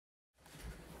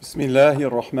بسم الله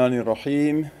الرحمن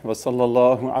الرحيم وصلى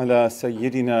الله على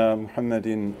سيدنا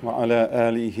محمد وعلى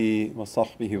آله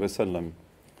وصحبه وسلم.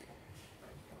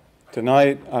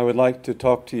 Tonight I would like to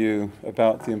talk to you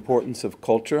about the importance of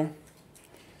culture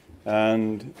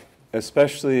and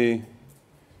especially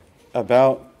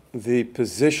about the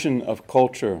position of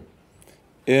culture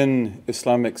in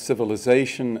Islamic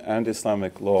civilization and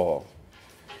Islamic law.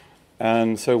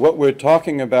 And so what we're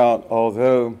talking about,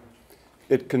 although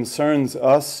it concerns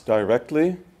us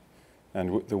directly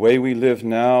and the way we live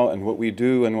now and what we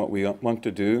do and what we want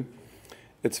to do,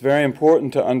 it's very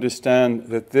important to understand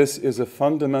that this is a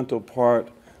fundamental part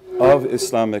of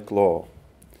Islamic law.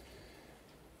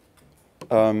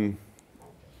 From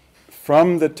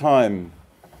the time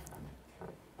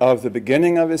of the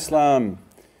beginning of Islam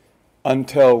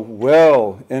until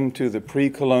well into the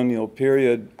pre-colonial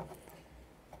period,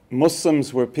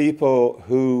 Muslims were people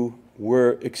who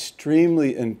were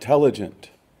extremely intelligent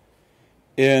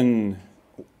in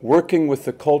working with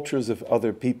the cultures of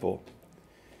other people.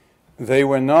 They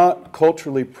were not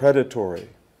culturally predatory.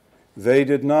 They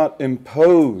did not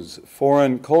impose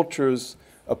foreign cultures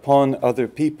upon other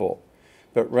people,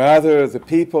 but rather the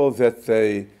people that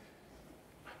they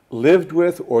lived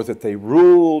with or that they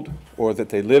ruled or that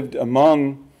they lived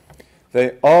among,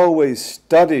 they always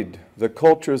studied the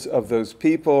cultures of those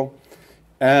people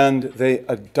and they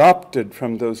adopted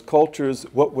from those cultures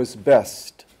what was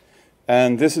best.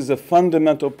 And this is a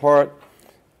fundamental part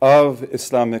of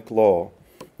Islamic law.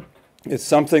 It's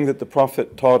something that the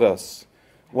Prophet taught us.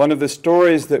 One of the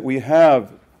stories that we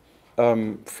have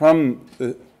from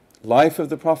the life of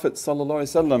the Prophet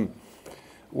ﷺ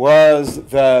was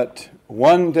that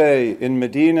one day in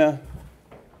Medina,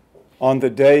 on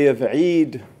the day of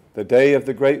Eid, the day of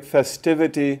the great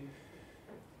festivity,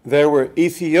 there were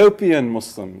Ethiopian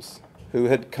Muslims who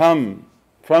had come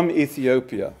from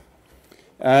Ethiopia,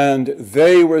 and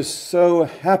they were so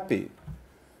happy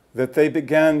that they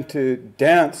began to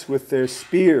dance with their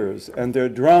spears and their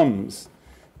drums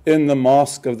in the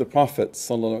mosque of the Prophet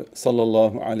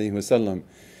sallallahu alaihi wasallam.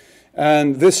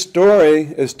 And this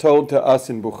story is told to us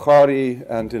in Bukhari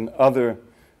and in other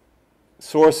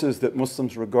sources that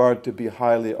Muslims regard to be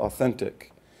highly authentic.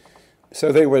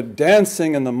 So they were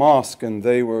dancing in the mosque and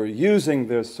they were using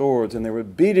their swords and they were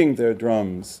beating their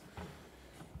drums.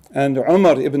 And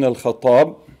Umar ibn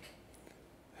al-Khattab,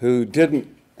 who didn't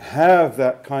have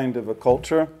that kind of a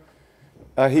culture,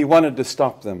 he wanted to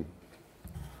stop them.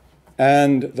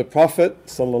 And the Prophet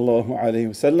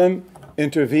ﷺ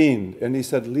intervened and he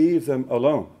said, "Leave them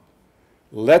alone.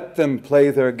 Let them play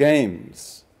their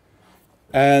games."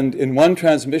 And in one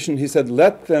transmission he said,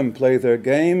 "Let them play their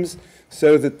games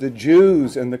so that the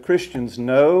Jews and the Christians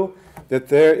know that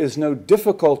there is no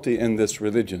difficulty in this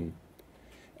religion."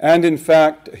 And in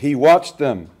fact, he watched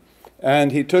them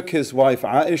and he took his wife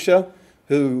Aisha,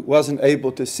 who wasn't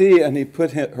able to see, and he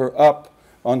put her up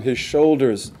on his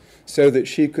shoulders so that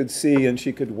she could see and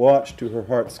she could watch to her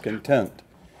heart's content.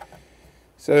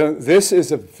 So this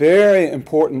is a very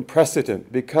important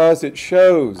precedent because it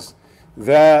shows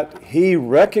that he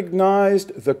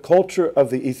recognized the culture of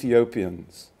the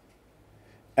Ethiopians.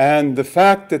 And the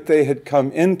fact that they had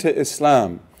come into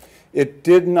Islam, it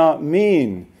did not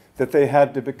mean that they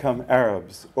had to become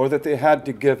Arabs or that they had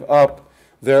to give up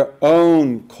their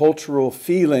own cultural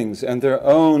feelings and their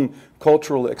own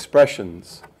cultural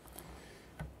expressions.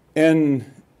 In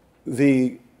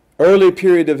the early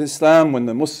period of Islam, when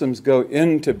the Muslims go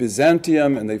into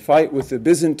Byzantium and they fight with the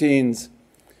Byzantines,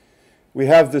 we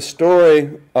have the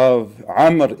story of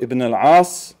Amr ibn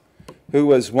al-As, who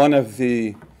was one of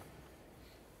the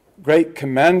great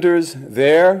commanders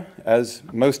there, as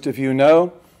most of you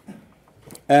know,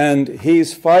 and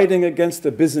he's fighting against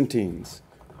the Byzantines.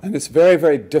 And it's very,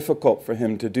 very difficult for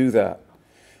him to do that.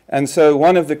 And so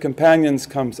one of the companions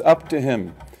comes up to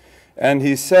him and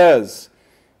he says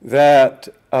that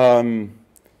the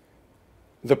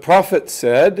Prophet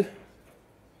said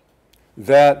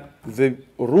that the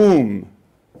Rum,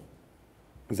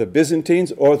 the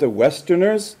Byzantines or the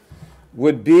Westerners,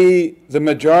 would be the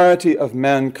majority of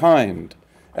mankind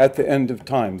at the end of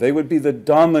time. They would be the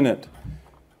dominant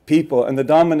people and the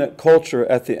dominant culture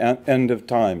at the end of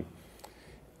time.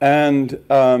 And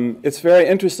it's very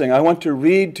interesting. I want to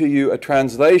read to you a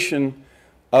translation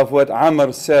of what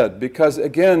Amr said, because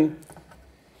again,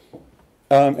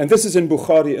 and this is in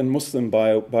Bukhari and Muslim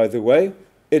by the way,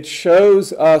 it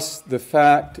shows us the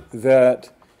fact that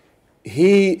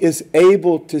he is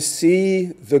able to see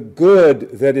the good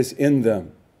that is in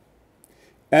them.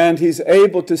 And he's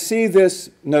able to see this,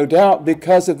 no doubt,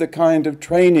 because of the kind of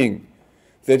training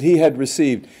that he had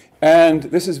received. And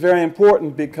this is very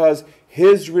important because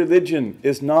his religion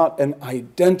is not an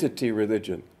identity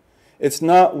religion. It's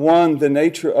not one the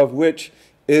nature of which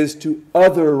is to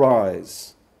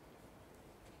otherize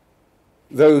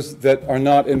those that are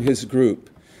not in his group.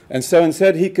 And so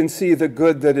instead he can see the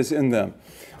good that is in them.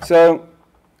 So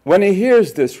when he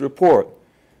hears this report,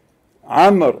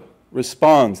 Amr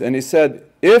responds and he said,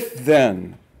 if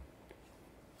then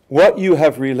what you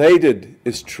have related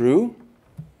is true,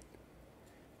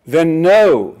 then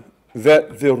know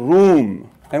that the Rum,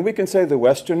 and we can say the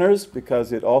Westerners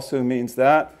because it also means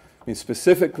that,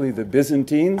 specifically the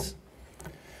Byzantines.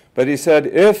 But he said,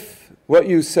 if what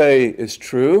you say is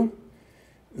true,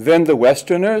 then the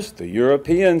Westerners, the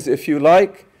Europeans, if you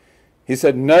like, he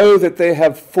said, know that they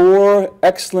have 4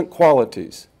 excellent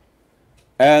qualities.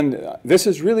 And this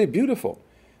is really beautiful,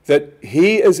 that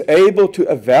he is able to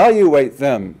evaluate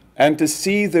them and to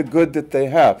see the good that they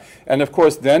have. And of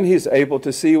course, then he's able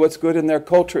to see what's good in their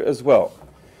culture as well.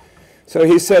 So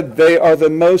he said, they are the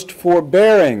most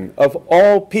forbearing of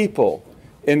all people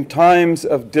in times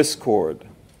of discord.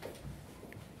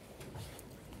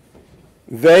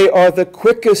 They are the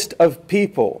quickest of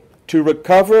people to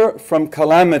recover from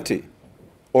calamity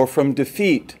or from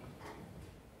defeat.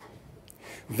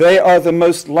 They are the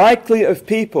most likely of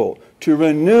people to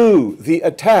renew the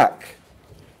attack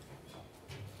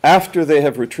after they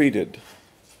have retreated.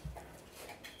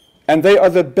 And they are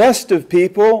the best of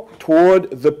people toward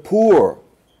the poor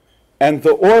and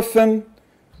the orphan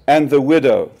and the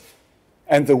widow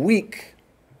and the weak.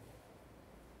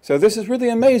 So this is really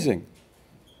amazing.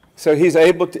 So he's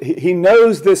able to, he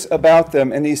knows this about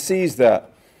them and he sees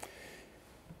that.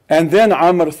 And then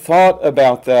Amr thought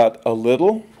about that a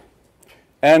little,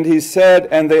 and he said,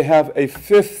 and they have a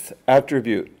 5th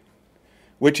attribute,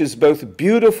 which is both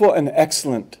beautiful and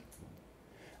excellent.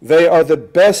 They are the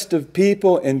best of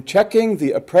people in checking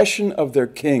the oppression of their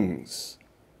kings.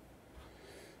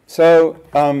 So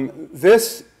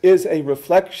this is a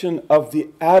reflection of the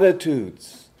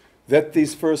attitudes that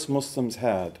these first Muslims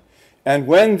had. And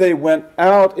when they went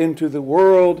out into the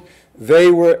world,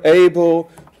 they were able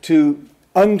to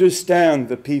understand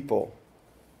the people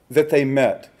that they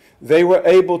met. They were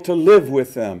able to live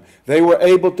with them. They were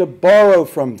able to borrow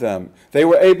from them. They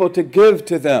were able to give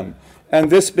to them. And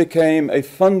this became a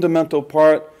fundamental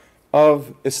part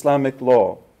of Islamic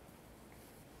law.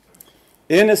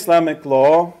 In Islamic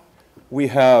law, we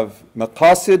have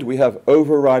maqasid, we have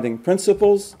overriding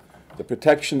principles, the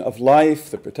protection of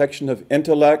life, the protection of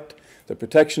intellect, the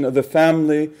protection of the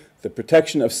family, the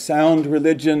protection of sound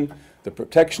religion, the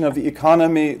protection of the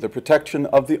economy, the protection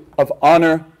of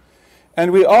honor.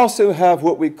 And we also have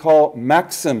what we call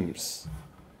maxims,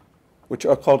 which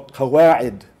are called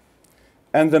qawa'id.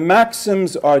 And the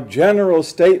maxims are general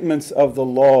statements of the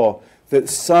law that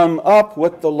sum up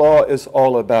what the law is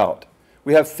all about.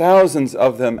 We have thousands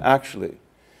of them actually.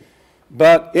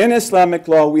 But in Islamic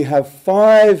law we have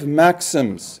 5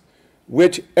 maxims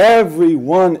which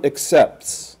everyone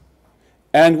accepts,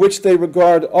 and which they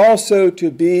regard also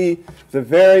to be the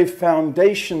very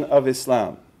foundation of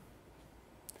Islam.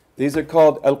 These are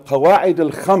called al-qawa'id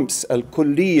al-khams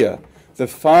al-kulliyah, the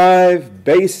 5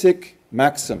 basic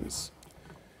maxims.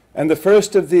 And the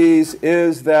first of these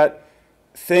is that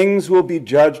things will be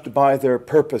judged by their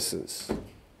purposes.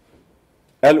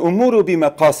 Al-umuru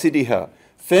bi-maqasidiha,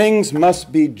 things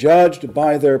must be judged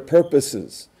by their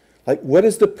purposes. Like, what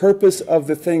is the purpose of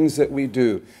the things that we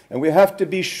do? And we have to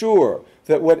be sure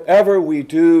that whatever we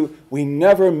do, we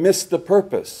never miss the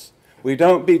purpose. We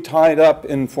don't be tied up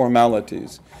in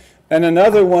formalities. And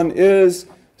another one is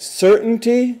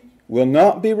certainty will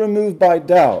not be removed by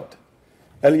doubt.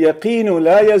 Al-yaqinu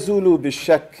la yazulu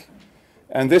bishak.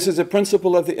 And this is a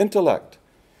principle of the intellect,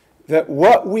 that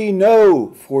what we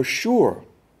know for sure,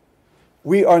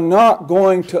 we are not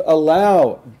going to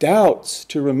allow doubts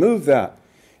to remove that.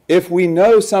 If we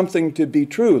know something to be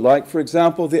true, like, for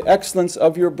example, the excellence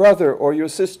of your brother or your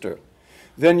sister,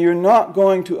 then you're not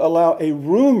going to allow a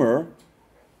rumor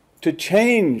to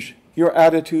change your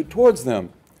attitude towards them.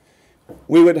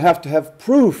 We would have to have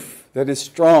proof that is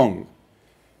strong,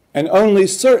 and only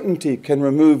certainty can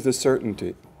remove the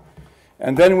certainty.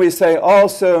 And then we say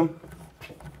also,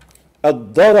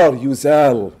 ad-darar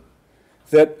yuzal,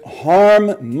 that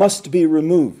harm must be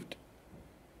removed.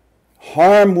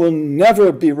 Harm will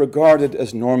never be regarded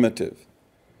as normative.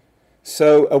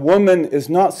 So a woman is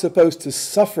not supposed to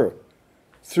suffer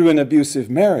through an abusive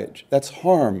marriage. That's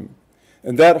harm.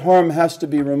 And that harm has to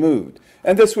be removed.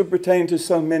 And this would pertain to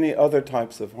so many other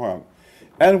types of harm.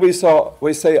 And we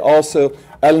say also,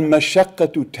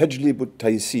 al-mashaqqatu tajlibu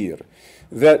at-taysir,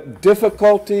 that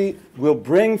difficulty will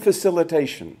bring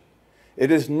facilitation.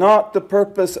 It is not the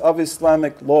purpose of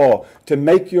Islamic law to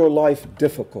make your life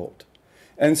difficult.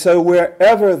 And so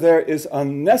wherever there is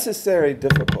unnecessary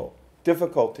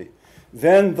difficulty,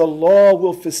 then the law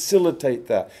will facilitate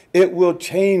that. It will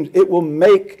change, it will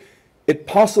make it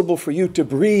possible for you to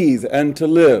breathe and to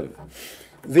live.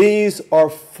 These are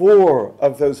 4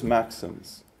 of those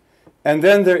maxims. And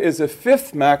then there is a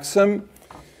 5th maxim,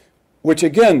 which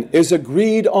again is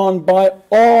agreed on by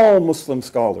all Muslim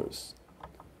scholars.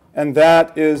 And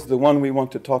that is the one we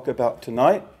want to talk about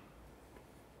tonight.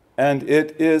 And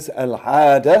it is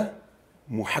al-'ada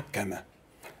muhakkama.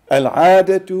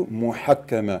 Al-'adatu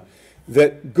muhakkama.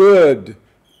 That good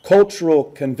cultural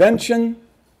convention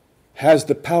has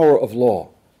the power of law.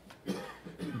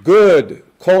 Good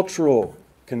cultural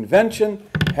convention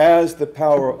has the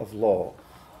power of law.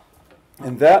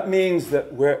 And that means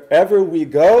that wherever we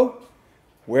go,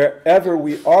 wherever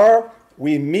we are,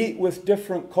 we meet with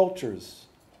different cultures.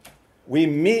 We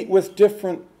meet with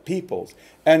different peoples.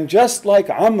 And just like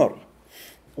Umar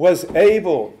was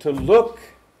able to look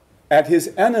at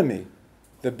his enemy,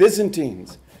 the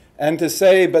Byzantines, and to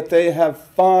say, but they have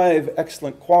 5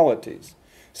 excellent qualities.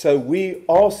 So we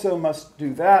also must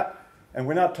do that. And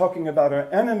we're not talking about our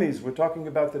enemies. We're talking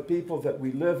about the people that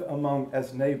we live among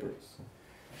as neighbors.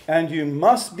 And you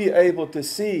must be able to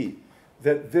see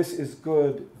that this is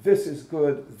good, this is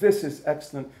good, this is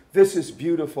excellent, this is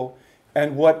beautiful.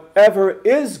 And whatever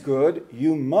is good,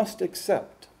 you must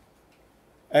accept.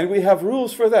 And we have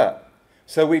rules for that.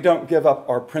 So we don't give up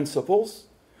our principles.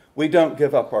 We don't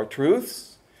give up our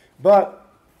truths. But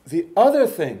the other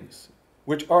things,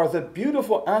 which are the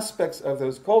beautiful aspects of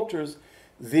those cultures,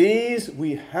 these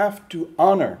we have to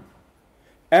honor.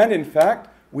 And in fact,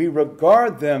 we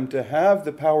regard them to have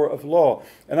the power of law.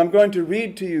 And I'm going to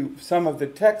read to you some of the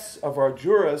texts of our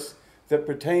juras that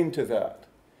pertain to that.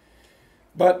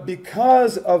 But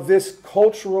because of this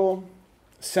cultural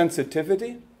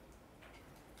sensitivity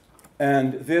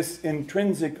and this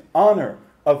intrinsic honor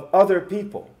of other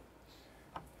people,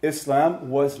 Islam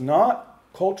was not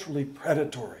culturally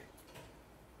predatory.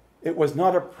 It was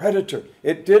not a predator.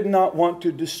 It did not want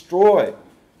to destroy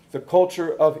the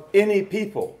culture of any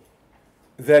people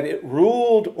that it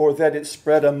ruled or that it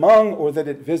spread among or that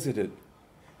it visited.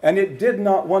 And it did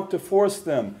not want to force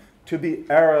them to be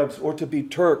Arabs or to be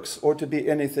Turks or to be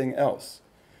anything else.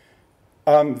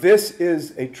 This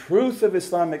is a truth of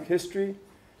Islamic history,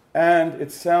 and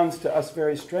it sounds to us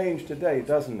very strange today,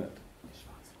 doesn't it?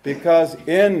 Because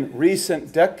in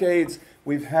recent decades,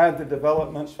 we've had the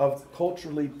development of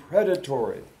culturally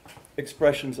predatory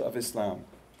expressions of Islam.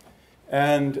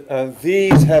 And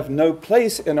these have no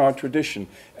place in our tradition,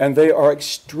 and they are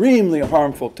extremely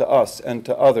harmful to us and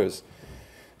to others.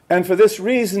 And for this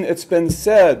reason, it's been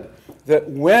said that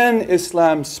when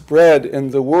Islam spread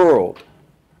in the world,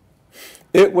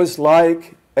 it was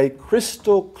like a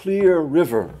crystal clear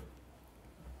river.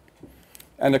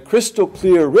 And a crystal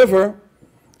clear river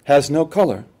has no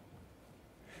color,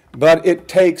 but it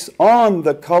takes on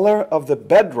the color of the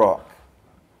bedrock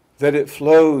that it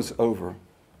flows over.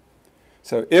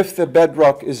 So if the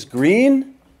bedrock is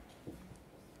green,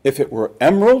 if it were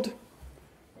emerald,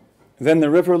 then the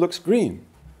river looks green.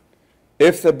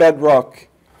 If the bedrock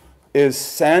is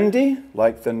sandy,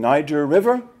 like the Niger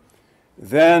River,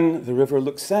 then the river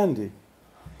looks sandy.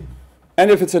 And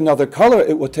if it's another color,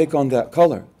 it will take on that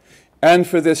color. And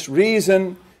for this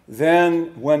reason,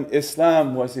 then when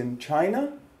Islam was in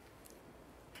China,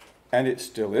 and it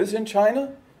still is in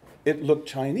China, it looked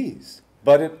Chinese,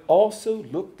 but it also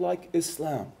looked like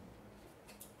Islam.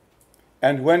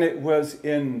 And when it was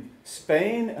in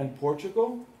Spain and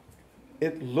Portugal,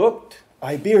 it looked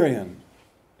Iberian.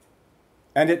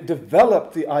 And it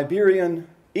developed the Iberian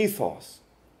ethos.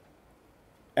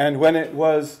 And when it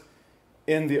was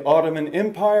in the Ottoman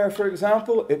Empire, for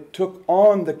example, it took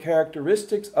on the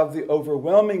characteristics of the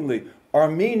overwhelmingly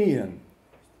Armenian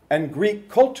and Greek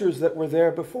cultures that were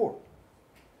there before.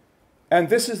 And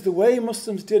this is the way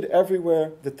Muslims did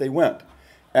everywhere that they went.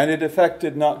 And it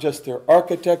affected not just their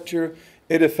architecture,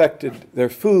 it affected their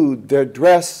food, their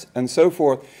dress, and so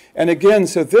forth. And again,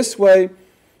 so this way,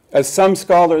 as some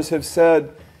scholars have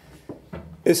said,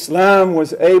 Islam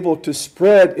was able to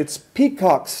spread its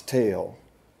peacock's tail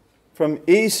from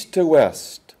east to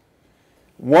west.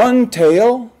 One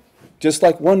tail, just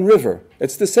like one river.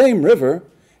 It's the same river,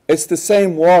 it's the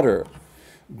same water,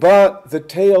 but the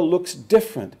tail looks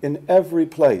different in every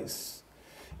place.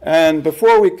 And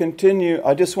before we continue,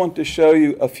 I just want to show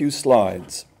you a few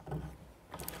slides.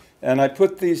 And I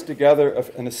put these together,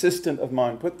 an assistant of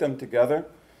mine put them together,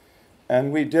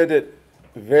 and we did it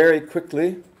very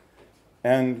quickly,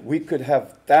 and we could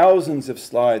have thousands of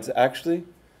slides actually,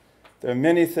 There are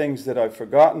many things that I've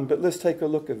forgotten, but let's take a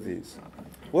look at these.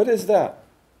 What is that?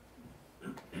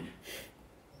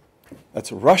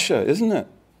 That's Russia, isn't it?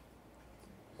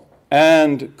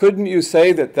 And couldn't you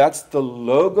say that that's the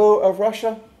logo of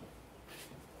Russia?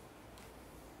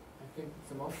 I think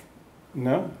it's a mosque.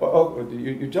 No? Oh,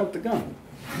 you jumped the gun.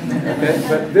 Okay?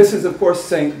 But this is, of course,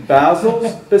 St.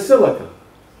 Basil's Basilica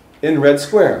in Red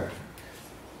Square.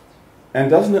 And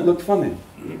doesn't it look funny?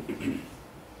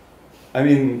 I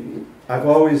mean, I've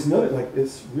always noticed, like,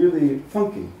 it's really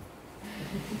funky.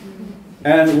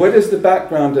 And what is the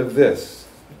background of this?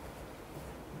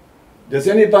 Does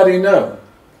anybody know?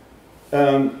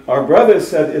 Our brother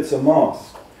said it's a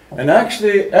mosque. And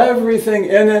actually, everything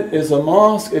in it is a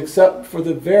mosque except for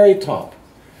the very top.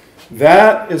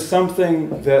 That is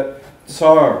something that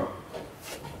Tsar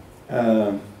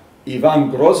Ivan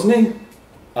Grozny,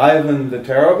 Ivan the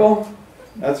Terrible,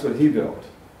 that's what he built.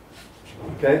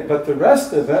 Okay, but the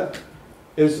rest of it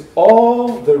is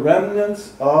all the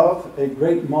remnants of a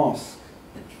great mosque.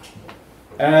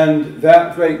 And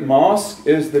that great mosque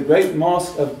is the great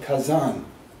mosque of Kazan.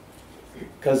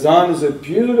 Kazan is a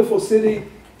beautiful city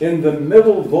in the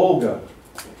middle Volga.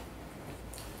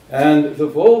 And the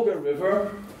Volga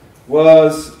River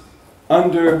was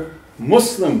under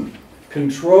Muslim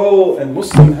control and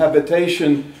Muslim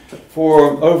habitation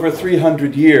for over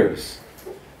 300 years.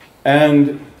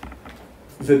 And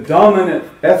the dominant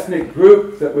ethnic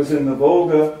group that was in the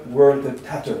Volga were the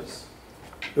Tatars,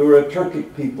 who were a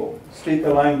Turkic people, speak a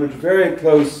language very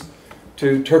close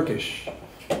to Turkish.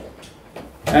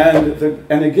 And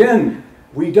again,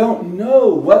 we don't know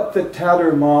what the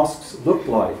Tatar mosques look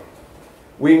like.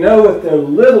 We know what their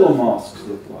little mosques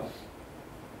look like.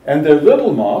 And their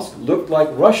little mosques looked like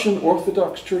Russian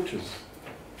Orthodox churches.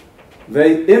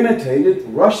 They imitated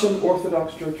Russian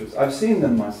Orthodox churches. I've seen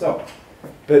them myself.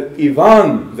 But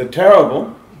Ivan the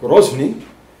Terrible, Grozny,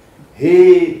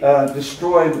 he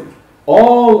destroyed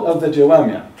all of the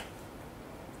Jawamia.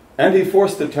 And he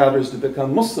forced the Tatars to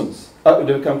become Muslims, to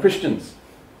become Christians.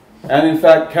 And in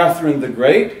fact, Catherine the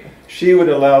Great, she would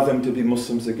allow them to be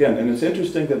Muslims again. And it's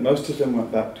interesting that most of them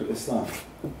went back to Islam.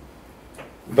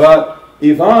 But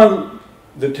Ivan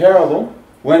the Terrible,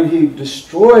 when he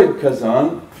destroyed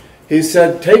Kazan, he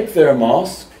said, take their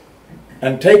mosque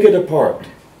and take it apart.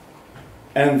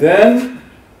 And then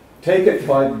take it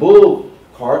by bull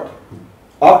cart,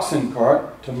 oxen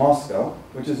cart to Moscow,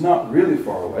 which is not really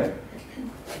far away.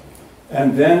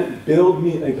 And then build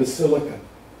me a basilica.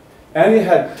 And he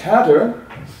had Tatar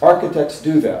architects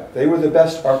do that. They were the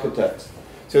best architects.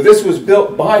 So this was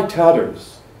built by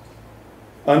Tatars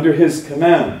under his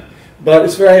command. But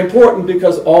it's very important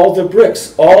because all the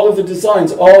bricks, all of the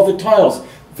designs, all the tiles,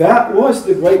 that was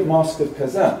the great mosque of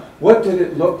Kazan. What did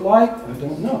it look like? I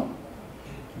don't know.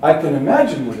 I can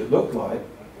imagine what it looked like,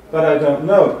 but I don't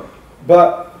know.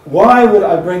 But why would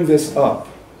I bring this up?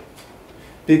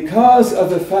 Because of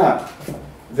the fact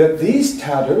that these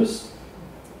Tatars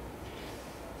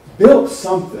built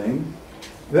something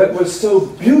that was so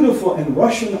beautiful in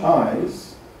Russian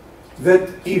eyes that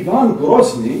Ivan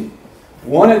Grozny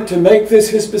wanted to make this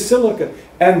his basilica.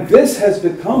 And this has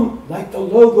become like the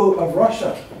logo of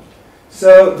Russia.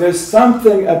 So there's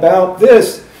something about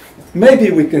this,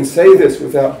 maybe we can say this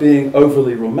without being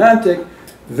overly romantic,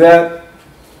 that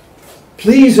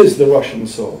pleases the Russian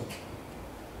soul.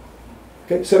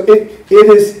 Okay? So it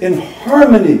is in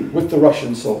harmony with the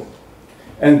Russian soul.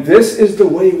 And this is the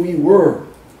way we were.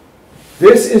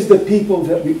 This is the people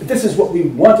that this is what we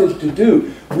wanted to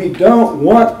do. We don't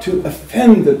want to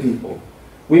offend the people.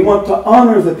 We want to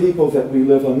honor the people that we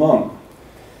live among.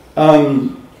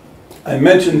 I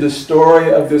mentioned the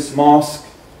story of this mosque,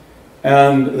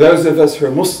 and those of us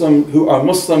who are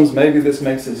Muslims, maybe this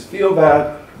makes us feel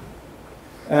bad.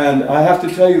 And I have to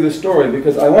tell you the story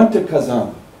because I went to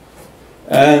Kazan,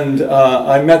 and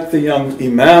I met the young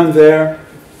imam there.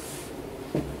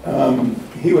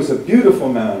 He was a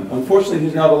beautiful man. Unfortunately,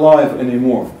 he's not alive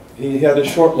anymore. He had a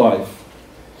short life.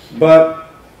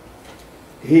 But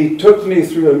he took me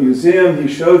through a museum.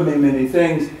 He showed me many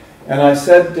things. And I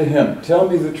said to him, tell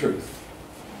me the truth.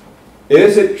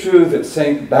 Is it true that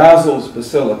St. Basil's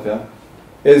Basilica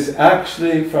is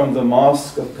actually from the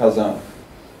Mosque of Kazan?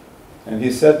 And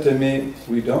he said to me,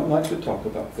 we don't like to talk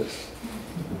about this.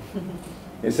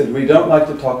 He said, we don't like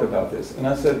to talk about this. And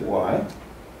I said, why?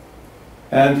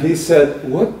 And he said,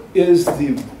 what is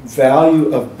the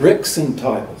value of bricks and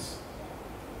tiles?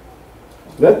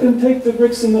 Let them take the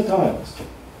bricks and the tiles.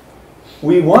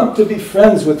 We want to be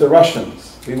friends with the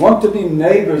Russians. We want to be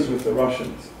neighbors with the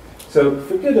Russians. So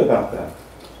forget about that.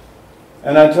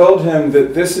 And I told him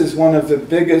that this is one of the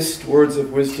biggest words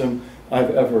of wisdom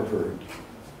I've ever heard.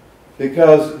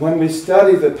 Because when we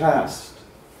study the past,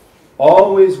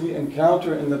 always we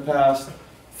encounter in the past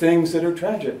things that are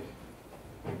tragic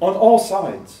on all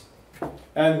sides.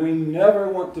 And we never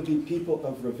want to be people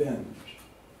of revenge.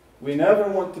 We never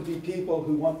want to be people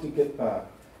who want to get back.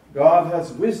 God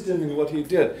has wisdom in what he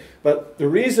did. But the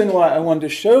reason why I wanted to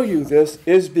show you this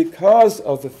is because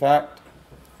of the fact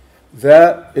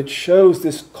that it shows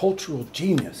this cultural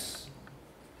genius.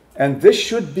 And this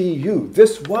should be you.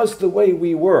 This was the way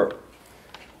we were.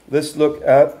 Let's look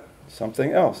at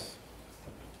something else.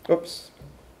 Oops.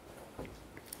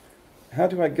 How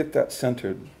do I get that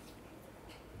centered?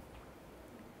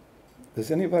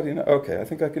 Does anybody know? Okay, I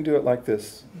think I can do it like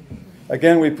this.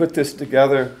 Again, we put this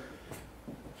together.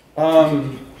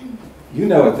 You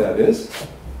know what that is.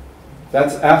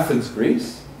 That's Athens,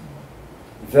 Greece.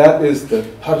 That is the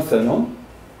Parthenon,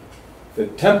 the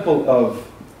temple of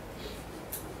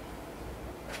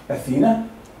Athena.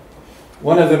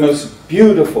 One of the most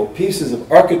beautiful pieces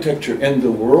of architecture in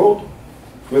the world,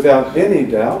 without any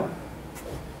doubt.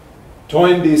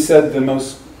 Toynbee said the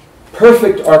most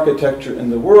perfect architecture in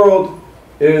the world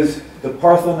is the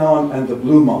Parthenon and the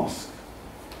Blue Mosque.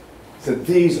 He said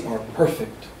these are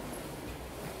perfect.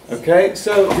 Okay,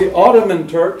 so the Ottoman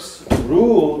Turks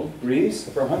ruled Greece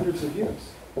for hundreds of years.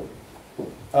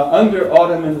 Under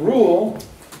Ottoman rule,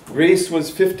 Greece was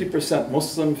 50%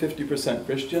 Muslim, 50%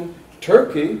 Christian.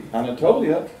 Turkey,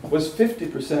 Anatolia, was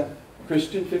 50%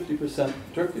 Christian, 50%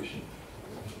 Turkish.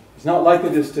 It's not like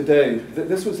it is today.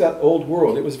 This was that old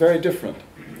world. It was very different.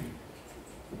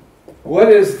 What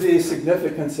is the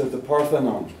significance of the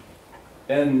Parthenon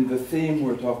and the theme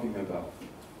we're talking about?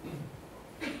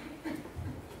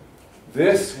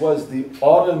 This was the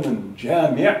Ottoman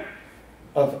Jami'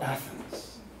 of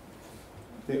Athens.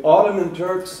 The Ottoman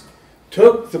Turks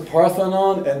took the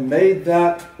Parthenon and made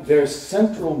that their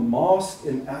central mosque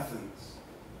in Athens.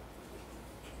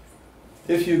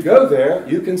 If you go there,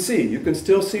 you can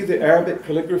still see the Arabic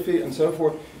calligraphy and so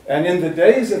forth. And in the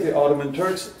days of the Ottoman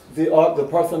Turks, the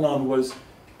Parthenon was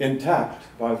intact,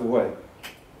 by the way.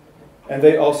 And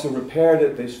they also repaired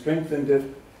it, they strengthened it.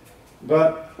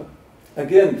 But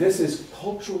again, this is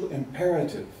cultural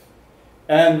imperative.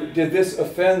 And did this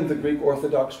offend the Greek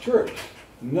Orthodox Church?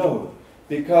 No,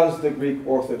 because the Greek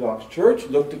Orthodox Church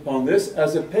looked upon this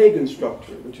as a pagan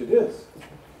structure, which it is.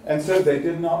 And so they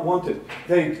did not want it.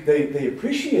 They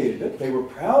appreciated it, they were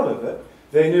proud of it,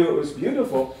 they knew it was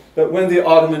beautiful, but when the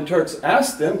Ottoman Turks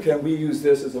asked them, can we use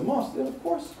this as a mosque? They said, of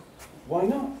course, why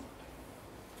not?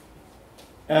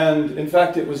 And in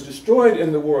fact, it was destroyed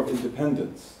in the War of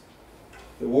Independence,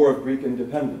 the War of Greek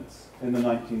Independence in the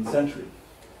 19th century.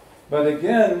 But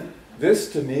again,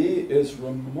 this to me is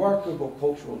remarkable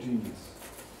cultural genius.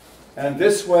 And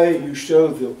this way you show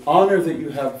the honor that you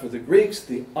have for the Greeks,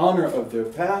 the honor of their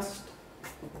past.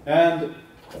 And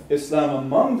Islam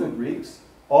among the Greeks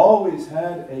always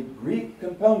had a Greek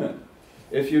component.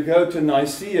 If you go to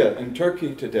Nicaea in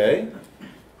Turkey today,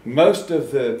 most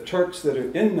of the Turks that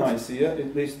are in Nicaea,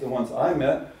 at least the ones I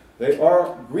met, they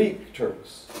are Greek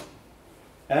Turks.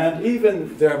 And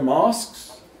even their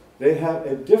mosques, they have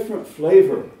a different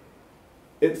flavor.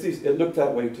 It looked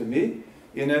that way to me,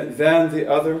 than the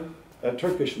other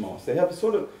Turkish mosques. They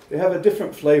have a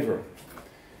different flavor.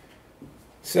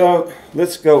 So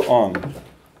let's go on.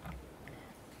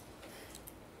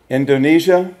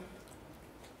 Indonesia.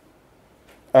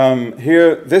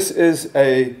 Here, this is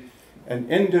an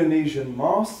Indonesian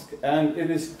mosque, and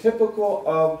it is typical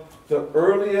of the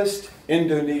earliest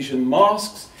Indonesian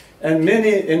mosques, and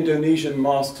many Indonesian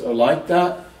mosques are like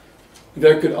that.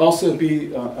 There could also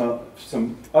be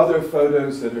some other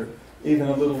photos that are even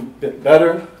a little bit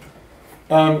better.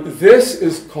 This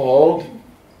is called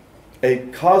a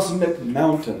cosmic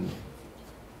mountain.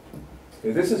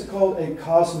 Okay, this is called a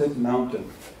cosmic mountain.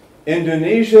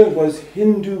 Indonesia was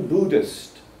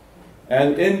Hindu-Buddhist,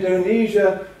 and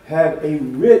Indonesia had a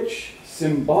rich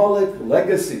symbolic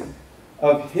legacy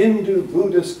of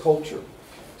Hindu-Buddhist culture.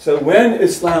 So when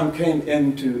Islam came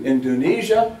into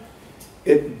Indonesia,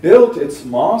 it built its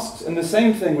mosques, and the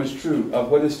same thing was true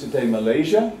of what is today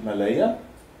Malaya.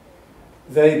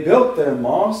 They built their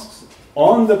mosques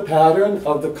on the pattern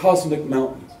of the cosmic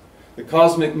mountain. The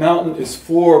cosmic mountain is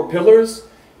 4 pillars,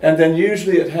 and then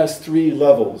usually it has 3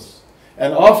 levels.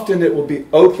 And often it will be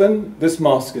open. This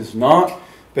mosque is not,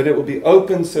 but it will be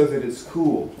open so that it's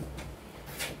cool.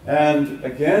 And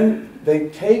again, they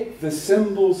take the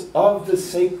symbols of the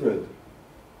sacred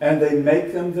and they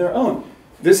make them their own.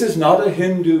 This is not a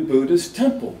Hindu-Buddhist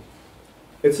temple.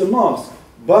 It's a mosque,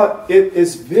 but it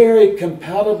is very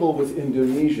compatible with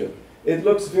Indonesia. It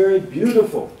looks very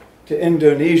beautiful to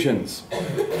Indonesians.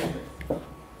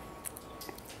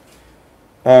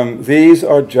 These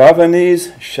are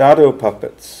Javanese shadow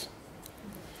puppets.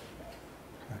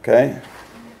 Okay?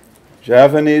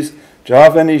 Javanese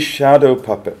shadow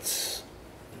puppets.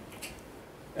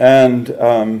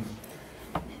 And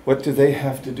what do they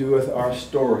have to do with our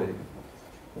story?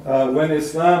 When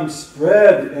Islam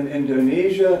spread in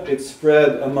Indonesia, it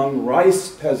spread among rice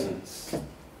peasants.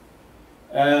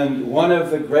 And one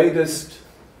of the greatest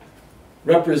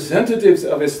representatives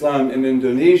of Islam in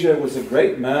Indonesia was a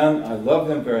great man. I love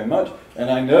him very much.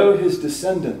 And I know his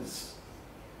descendants.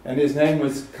 And his name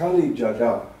was Kali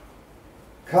Jaga.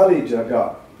 Kali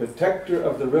Jaga, protector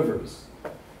of the rivers.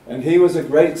 And he was a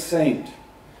great saint.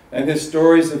 And his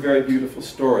story is a very beautiful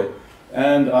story.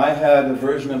 And I had a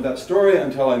version of that story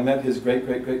until I met his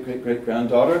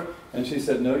great-great-great-great-great-granddaughter. And she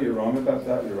said, no, you're wrong about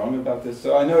that, you're wrong about this.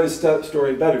 So I know his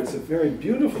story better. It's a very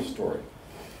beautiful story.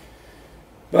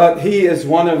 But he is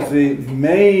one of the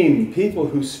main people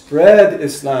who spread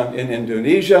Islam in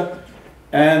Indonesia.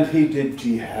 And he did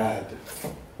jihad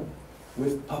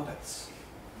with puppets.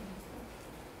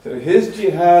 So his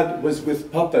jihad was with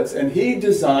puppets. And he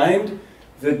designed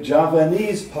the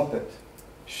Javanese puppet,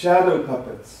 shadow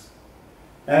puppets.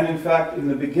 And in fact, in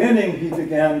the beginning, he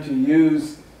began to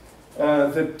use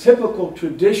the typical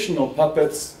traditional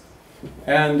puppets.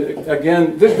 And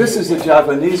again, this is a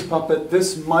Javanese puppet.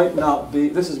 This might not be,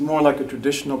 this is more like a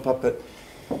traditional puppet.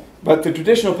 But the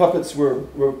traditional puppets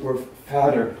were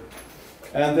fatter.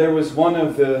 And there was one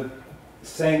of the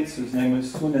saints whose name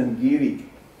was Sunanggiri.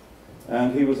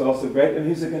 And he was also great. And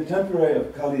he's a contemporary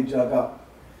of Kali Jaga.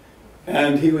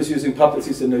 And he was using puppets.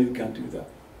 He said, no, you can't do that.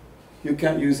 You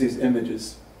can't use these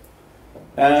images.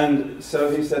 And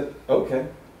so he said, okay.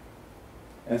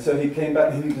 And so he came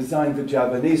back and he designed the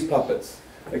Javanese puppets.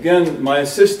 Again, my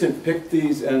assistant picked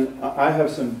these, and I have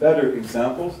some better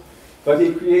examples. But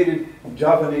he created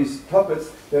Javanese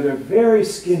puppets that are very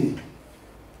skinny.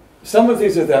 Some of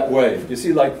these are that way. You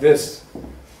see, like this.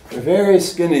 They're very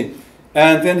skinny.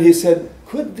 And then he said,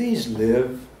 could these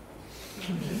live?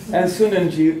 And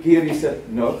Sunanggiri said,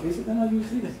 no. He said, then I'll use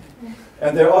these.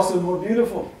 And they're also more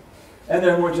beautiful. And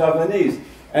they're more Javanese.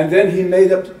 And then he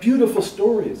made up beautiful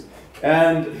stories.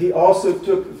 And he also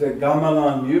took the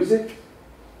gamelan music.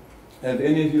 Have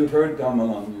any of you heard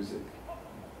gamelan music?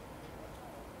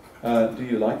 Do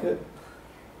you like it?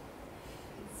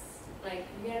 It's like,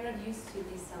 we are not used to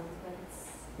these sounds, but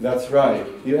it's... That's right.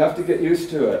 You have to get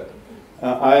used to it.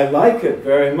 I like it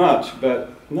very much, but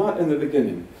not in the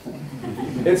beginning.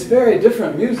 It's very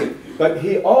different music. But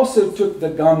he also took the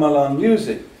gamelan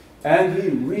music and he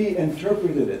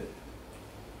reinterpreted it.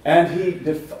 And he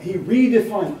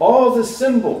redefined all the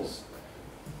symbols.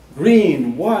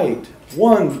 Green, white,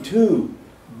 1, 2,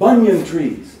 banyan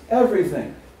trees,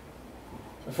 everything.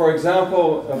 For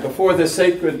example, before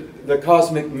the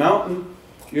cosmic mountain,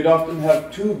 you'd often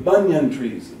have 2 banyan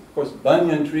trees. Of course,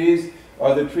 banyan trees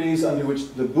are the trees under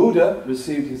which the Buddha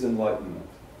received his enlightenment.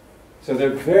 So they're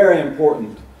very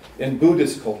important in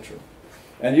Buddhist culture.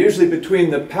 And usually between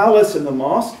the palace and the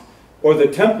mosque, or the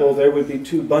temple, there would be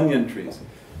 2 banyan trees.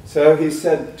 So he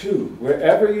said 2.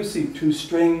 Wherever you see 2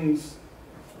 strings,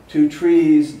 2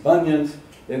 trees, banyans,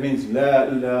 it means La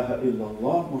ilaha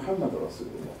illallah Muhammad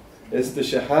Rasulullah. It's the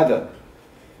Shahada.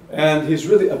 And he's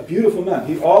really a beautiful man.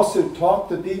 He also taught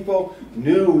the people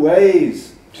new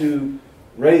ways to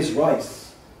raise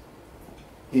rice.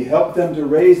 He helped them to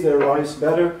raise their rice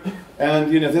better.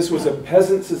 And, this was a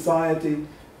peasant society.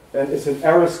 And it's an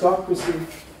aristocracy.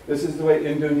 This is the way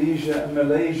Indonesia and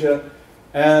Malaysia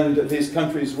and these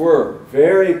countries were.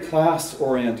 Very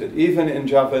class-oriented. Even in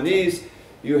Javanese,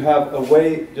 you have a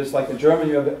way, just like in German,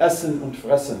 you have Essen und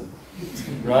Fressen.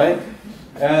 Right?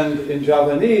 And in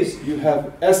Javanese, you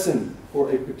have Essen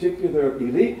for a particular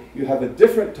elite. You have a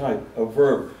different type of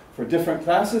verb for different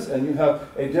classes, and you have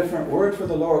a different word for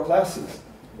the lower classes.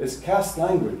 It's caste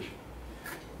language.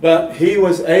 But he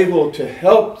was able to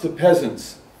help the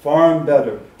peasants farm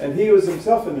better. And he was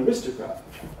himself an aristocrat.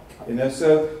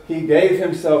 So he gave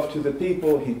himself to the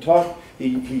people, he taught, he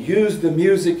used the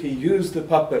music, he used the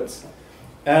puppets.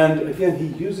 And again, he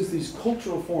uses these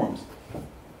cultural forms.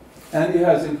 And he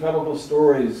has incredible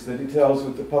stories that he tells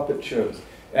with the puppet shows.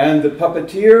 And the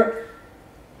puppeteer,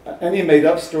 and he made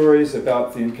up stories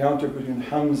about the encounter between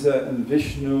Hamza and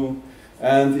Vishnu,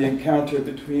 and the encounter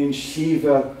between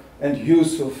Shiva and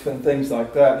Yusuf and things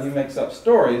like that. He makes up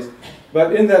stories.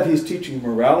 But in that he's teaching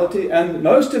morality, and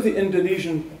most of the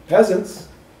Indonesian peasants,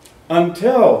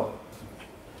 until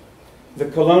the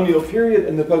colonial period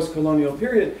and the post-colonial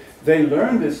period, they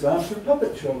learned Islam through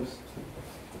puppet shows.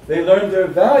 They learned their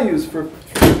values through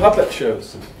puppet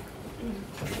shows.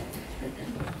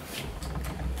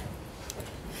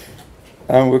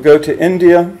 We'll go to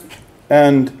India,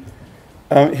 and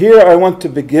here I want to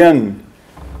begin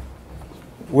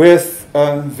with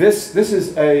this. This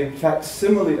is a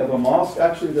facsimile of a mosque.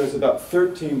 Actually, there's about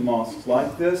 13 mosques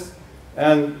like this,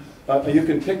 and you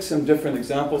can pick some different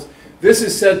examples. This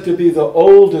is said to be the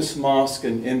oldest mosque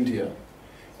in India,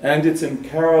 and it's in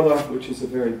Kerala, which is a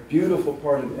very beautiful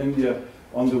part of India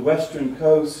on the western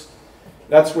coast.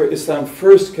 That's where Islam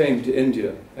first came to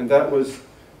India, and that was,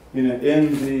 in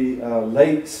the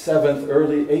late 7th,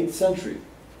 early 8th century.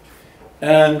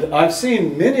 And I've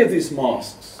seen many of these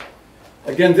mosques.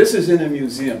 Again, this is in a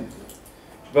museum.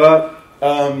 But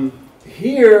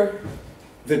here,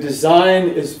 the design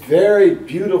is very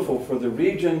beautiful for the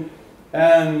region,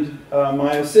 and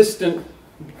my assistant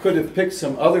could have picked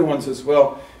some other ones as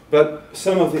well, but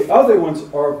some of the other ones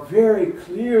are very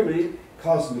clearly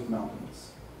cosmic mountains.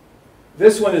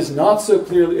 This one is not so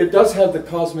clearly, it does have the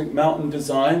cosmic mountain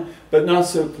design, but not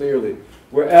so clearly.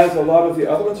 Whereas a lot of the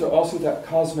other ones are also that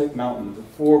cosmic mountain, the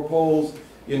 4 poles,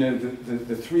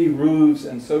 the 3 roofs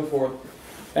and so forth.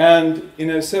 And,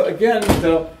 so again,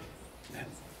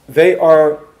 they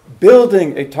are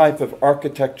building a type of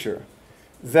architecture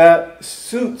that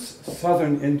suits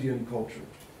southern Indian culture.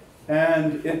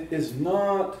 And it is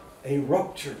not a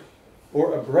rupture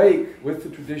or a break with the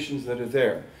traditions that are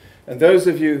there. And those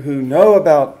of you who know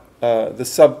about the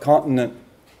subcontinent,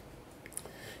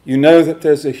 you know that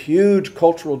there's a huge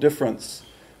cultural difference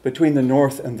between the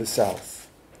north and the south.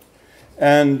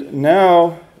 And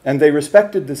they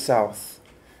respected the south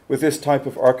with this type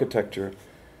of architecture.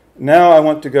 Now I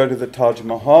want to go to the Taj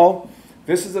Mahal.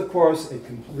 This is, of course, a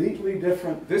completely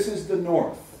different, this is the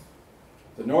north.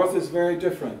 The north is very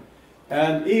different.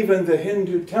 And even the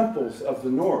Hindu temples of the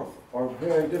north are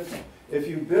very different. If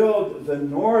you build the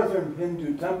northern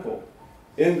Hindu temple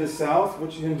in the south,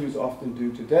 which Hindus often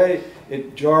do today,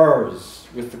 it jars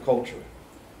with the culture.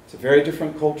 It's a very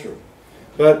different culture.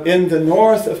 But in the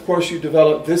north, of course, you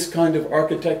develop this kind of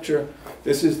architecture.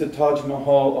 This is the Taj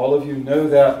Mahal. All of you know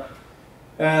that.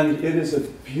 And it is a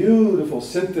beautiful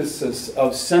synthesis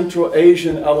of Central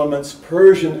Asian elements,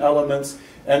 Persian elements,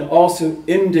 and also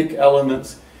Indic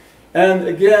elements. And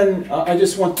again, I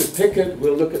just want to pick it.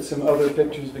 We'll look at some other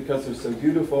pictures because they're so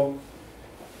beautiful.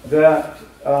 That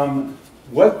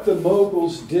what the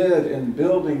Mughals did in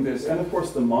building this, and of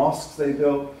course the mosques they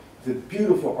built, the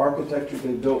beautiful architecture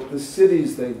they built, the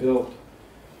cities they built,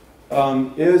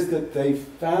 is that they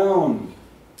found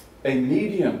a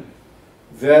medium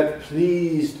that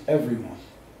pleased everyone.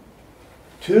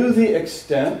 To the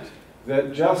extent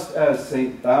that just as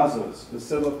St. Basil's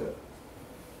Basilica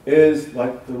is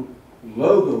like the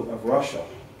logo of Russia,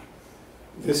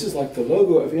 this is like the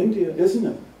logo of India, isn't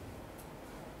it?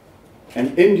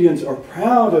 And Indians are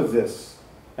proud of this,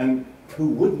 and who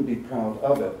wouldn't be proud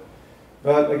of it?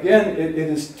 But again, it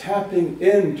is tapping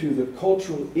into the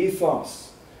cultural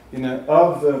ethos,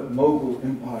 of the Mughal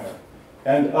Empire,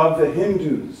 and of the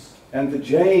Hindus, and the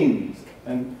Jains,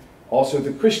 and also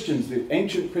the Christians, the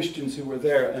ancient Christians who were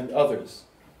there, and others.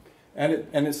 And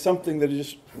it's something that is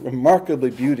just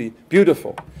remarkably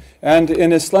beautiful. And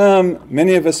in Islam,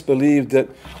 many of us believe that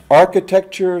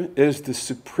architecture is the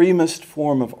supremest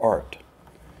form of art.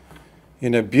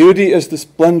 Beauty is the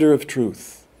splendor of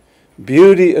truth.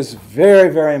 Beauty is very,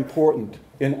 very important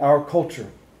in our culture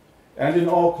and in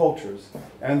all cultures.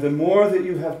 And the more that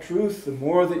you have truth, the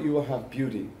more that you will have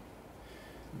beauty.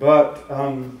 But,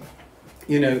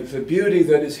 the beauty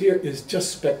that is here is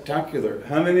just spectacular.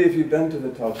 How many of you have been to the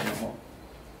Taj Mahal?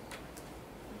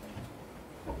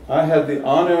 I had the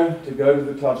honor to go to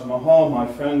the Taj Mahal. My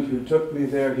friend who took me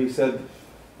there, he said,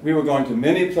 we were going to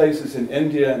many places in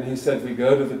India, and he said, we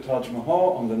go to the Taj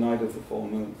Mahal on the night of the full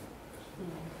moon.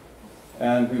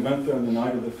 And we went there on the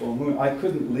night of the full moon. I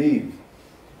couldn't leave.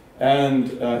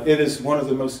 And it is one of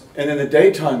the most, and in the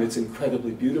daytime it's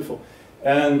incredibly beautiful.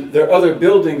 And there are other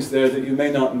buildings there that you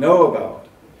may not know about.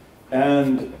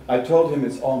 And I told him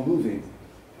it's all moving.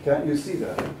 Can't you see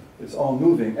that? It's all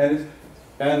moving.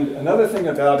 And another thing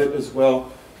about it as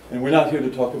well, and we're not here to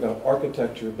talk about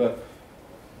architecture, but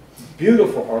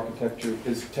beautiful architecture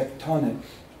is tectonic.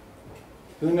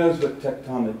 Who knows what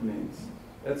tectonic means?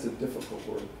 That's a difficult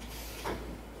word.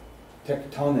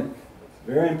 Tectonic,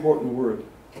 very important word.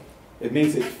 It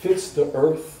means it fits the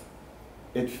earth.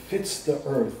 It fits the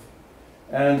earth.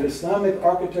 And Islamic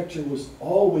architecture was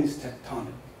always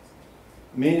tectonic.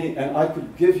 Meaning, and I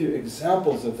could give you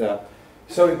examples of that.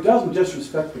 So it doesn't just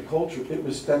respect the culture, it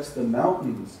respects the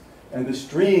mountains and the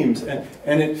streams,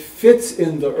 and it fits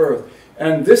in the earth.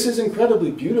 And this is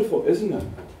incredibly beautiful, isn't it?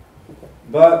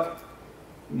 But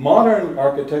modern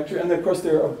architecture, and of course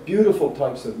there are beautiful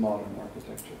types of modern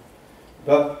architecture,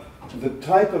 but the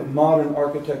type of modern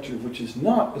architecture which is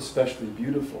not especially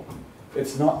beautiful.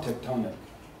 It's not tectonic.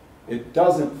 It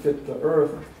doesn't fit the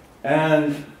earth.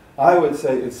 And I would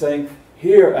say it's saying,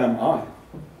 here am I.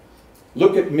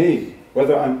 Look at me.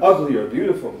 Whether I'm ugly or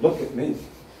beautiful, look at me.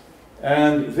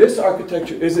 And this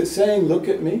architecture, is it saying, look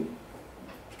at me?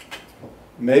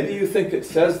 Maybe you think it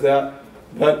says that,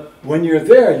 but when you're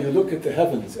there, you look at the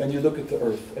heavens, and you look at the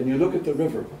earth, and you look at the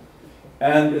river.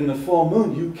 And in the full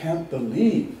moon, you can't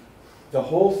believe. The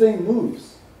whole thing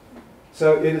moves.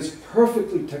 So it is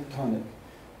perfectly tectonic.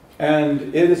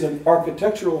 And it is an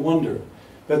architectural wonder.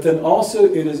 But then also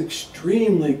it is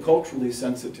extremely culturally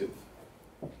sensitive.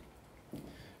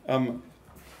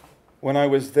 When I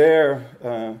was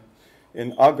there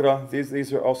in Agra,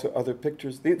 these are also other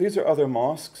pictures. These are other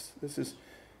mosques.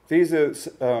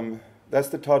 That's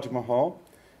the Taj Mahal.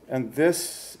 And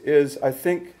this is, I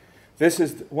think, this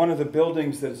is one of the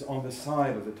buildings that is on the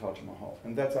side of the Taj Mahal.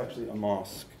 And that's actually a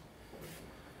mosque.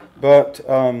 But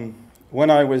when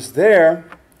I was there,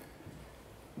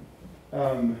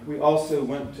 we also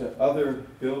went to other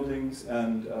buildings,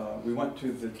 and we went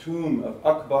to the tomb of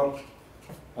Akbar.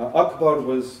 Akbar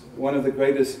was one of the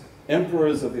greatest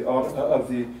emperors of the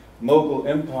Mughal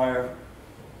Empire.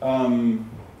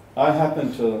 I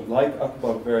happen to like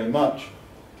Akbar very much.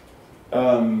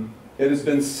 It has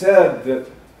been said that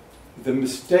the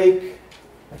mistake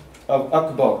of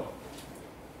Akbar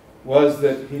was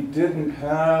that he didn't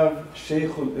have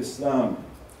Shaykh al-Islam,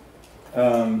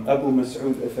 Abu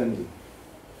Mas'ud Effendi.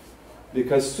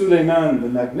 Because Suleiman the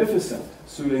Magnificent,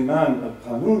 Suleiman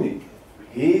al-Qanuni,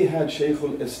 he had Shaykh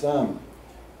al-Islam,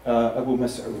 Abu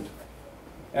Mas'ud.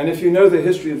 And if you know the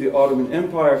history of the Ottoman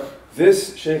Empire,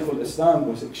 this Shaykh al-Islam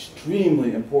was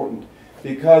extremely important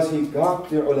because he got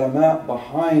the ulama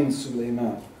behind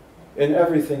Suleiman in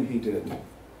everything he did.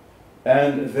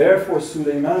 And therefore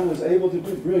Suleiman was able to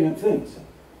do brilliant things.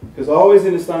 Because always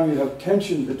in Islam you have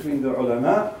tension between the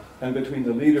ulama and between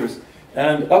the leaders.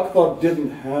 And Akbar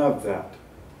didn't have that.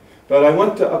 But I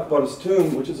went to Akbar's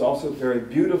tomb, which is also very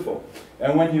beautiful.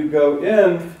 And when you go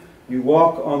in, you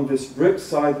walk on this brick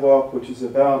sidewalk, which is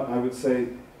about, I would say,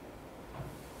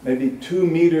 maybe 2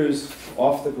 meters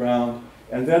off the ground.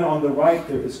 And then on the right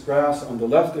there is grass, on the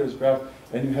left there is grass,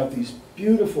 and you have these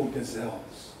beautiful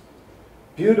gazelles.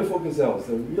 Beautiful gazelles.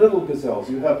 They're little gazelles.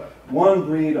 You have one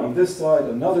breed on this side,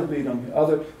 another breed on the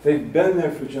other. They've been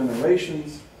there for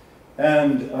generations.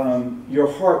 And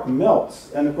your heart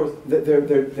melts. And of course,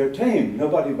 they're tame.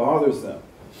 Nobody bothers them.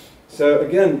 So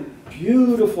again,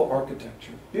 beautiful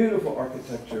architecture. Beautiful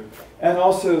architecture. And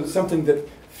also something that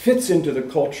fits into the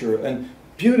culture and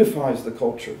beautifies the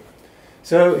culture.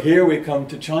 So here we come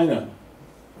to China.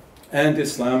 And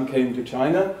Islam came to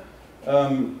China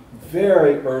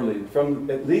very early,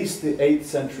 from at least the 8th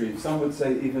century. Some would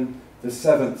say even the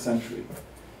 7th century.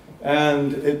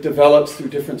 And it develops through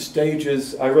different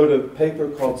stages. I wrote a paper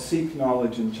called Sikh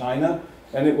Knowledge in China,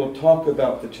 and it will talk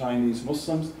about the Chinese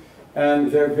Muslims.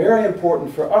 And they're very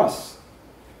important for us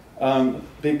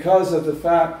because of the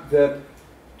fact that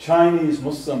Chinese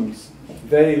Muslims,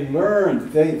 they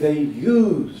learned, they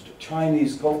used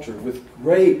Chinese culture with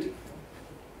great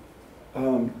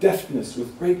deftness,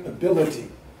 with great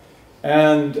ability.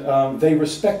 And they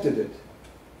respected it.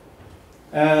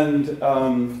 And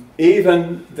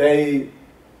even they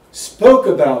spoke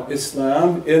about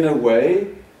Islam in a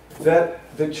way that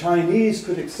the Chinese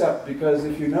could accept, because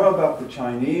if you know about the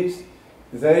Chinese,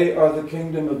 they are the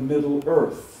kingdom of Middle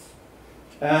Earth.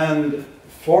 And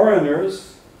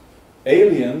foreigners,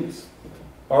 aliens,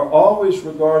 are always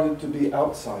regarded to be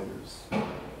outsiders.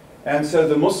 And so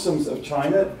the Muslims of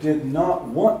China did not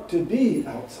want to be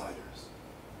outsiders.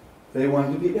 They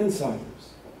wanted to be insiders.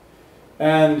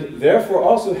 And therefore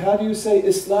also, how do you say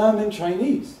Islam in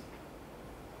Chinese?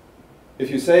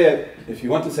 If you say it, if you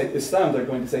want to say Islam, they're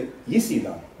going to say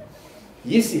Yisilam.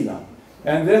 Yisilam.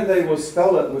 And then they will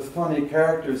spell it with funny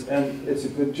characters, and it's a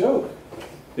good joke.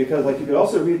 Because like you could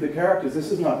also read the characters,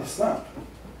 this is not Islam.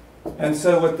 And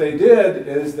so what they did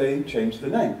is they changed the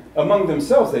name. Among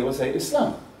themselves they will say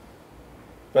Islam.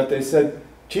 But they said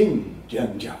Qing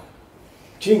Jian Jiao.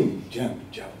 Qing Jian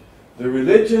Jiao. The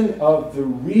religion of the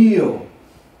real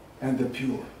and the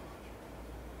pure.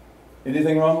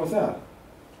 Anything wrong with that?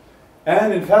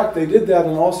 And in fact, they did that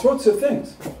in all sorts of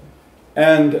things.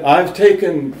 And I've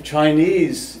taken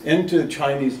Chinese into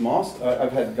Chinese mosques.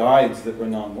 I've had guides that were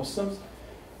non-Muslims.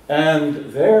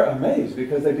 And they're amazed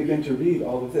because they begin to read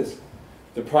all of this.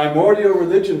 The primordial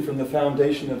religion from the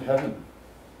foundation of heaven.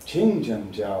 Qing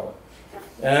Jian Jiao.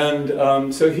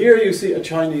 And so here you see a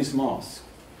Chinese mosque.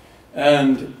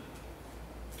 And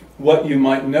what you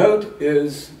might note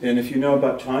is, and if you know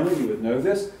about China, you would know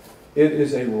this, it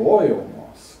is a royal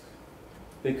mosque,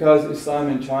 because Islam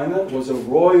in China was a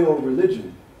royal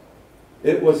religion.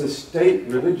 It was a state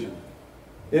religion.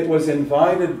 It was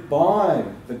invited by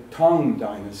the Tang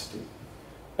dynasty.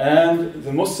 And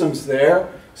the Muslims there,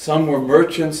 some were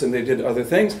merchants and they did other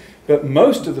things, but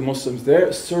most of the Muslims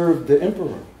there served the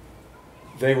emperor.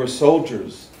 They were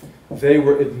soldiers, they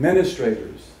were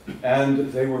administrators,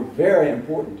 and they were very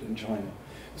important in China.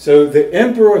 So the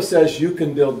emperor says, you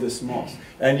can build this mosque,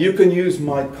 and you can use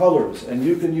my colors, and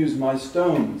you can use my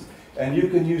stones, and you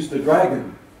can use the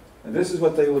dragon. And this is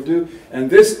what they will do. And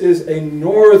this is a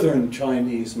northern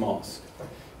Chinese mosque.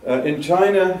 In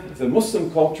China, the Muslim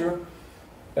culture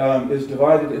is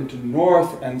divided into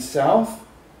north and south.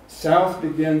 South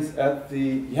begins at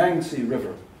the Yangtze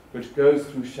River, which goes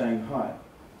through Shanghai.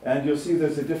 And you'll see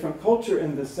there's a different culture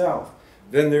in the south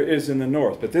than there is in the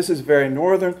north. But this is very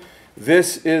northern.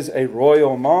 This is a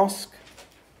royal mosque.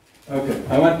 Okay,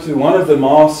 I went to one of the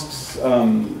mosques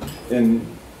in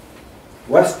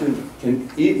Western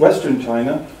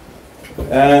China,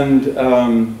 and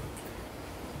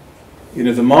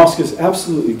the mosque is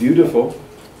absolutely beautiful.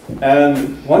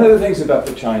 And one of the things about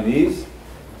the Chinese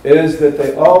is that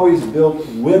they always built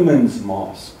women's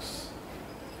mosques.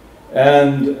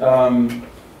 And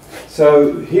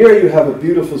so here you have a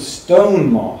beautiful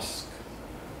stone mosque,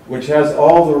 which has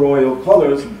all the royal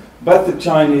colors, but the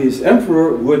Chinese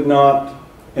emperor would not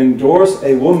endorse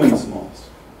a woman's mosque.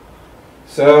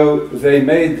 So they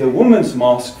made the woman's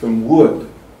mosque from wood.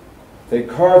 They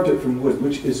carved it from wood,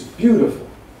 which is beautiful.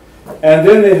 And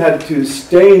then they had to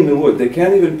stain the wood. They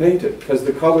can't even paint it because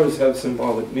the colors have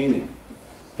symbolic meaning.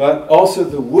 But also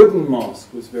the wooden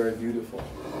mosque was very beautiful.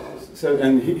 So,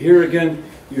 and here again,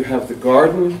 you have the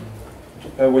garden.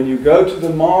 When you go to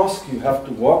the mosque, you have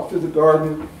to walk through the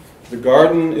garden. The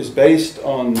garden is based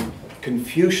on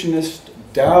Confucianist,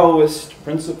 Taoist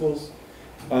principles.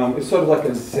 It's sort of like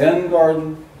a Zen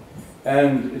garden,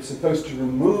 and it's supposed to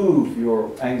remove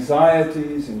your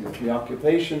anxieties and your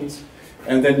preoccupations.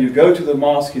 And then you go to the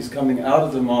mosque, he's coming out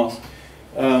of the mosque.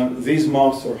 These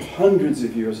mosques are hundreds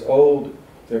of years old.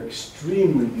 They're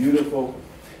extremely beautiful.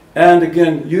 And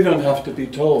again, you don't have to be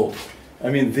told. I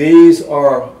mean, these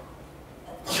are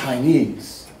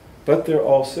Chinese, but they're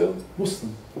also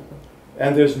Muslim.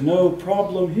 And there's no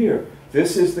problem here.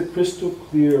 This is the crystal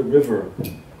clear river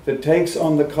that takes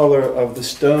on the color of the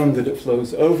stone that it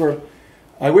flows over.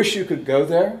 I wish you could go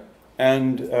there,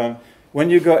 and when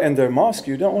you go in their mosque,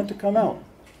 you don't want to come out.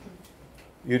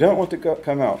 You don't want to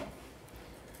come out.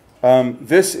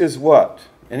 This is what?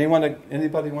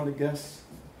 Anybody want to guess?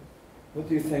 What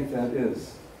do you think that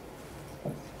is?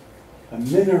 A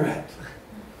minaret.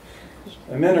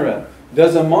 A minaret.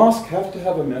 Does a mosque have to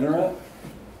have a minaret?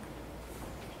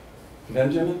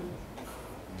 Benjamin?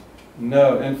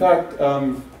 No. In fact,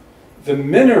 the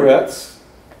minarets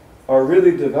are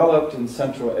really developed in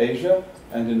Central Asia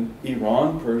and in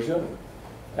Iran, Persia.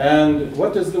 And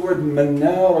what does the word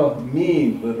menara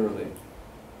mean, literally?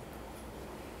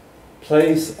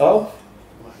 Place of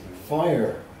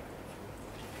fire.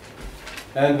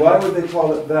 And why would they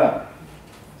call it that?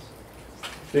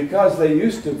 Because they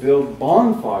used to build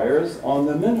bonfires on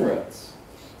the minarets.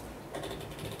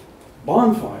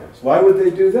 Bonfires. Why would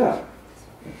they do that?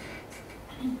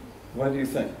 What do you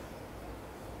think?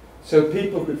 So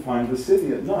people could find the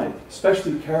city at night,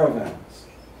 especially caravans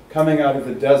coming out of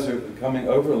the desert and coming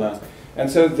overland. And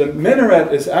so the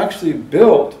minaret is actually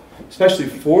built, especially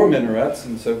for minarets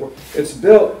and so forth, it's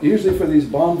built usually for these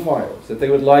bonfires that they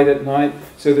would light at night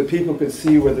so that people could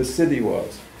see where the city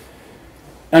was.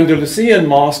 Andalusian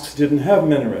mosques didn't have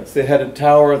minarets. They had a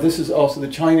tower. This is also, the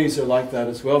Chinese are like that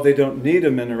as well. They don't need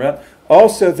a minaret.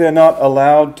 Also, they're not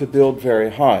allowed to build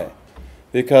very high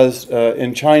because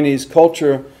in Chinese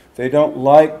culture, they don't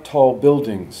like tall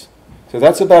buildings. So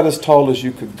that's about as tall as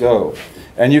you could go.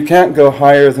 And you can't go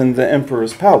higher than the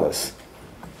emperor's palace.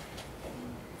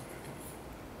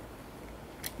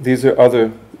 These are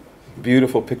other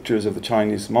beautiful pictures of the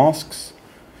Chinese mosques.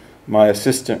 My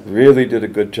assistant really did a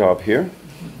good job here.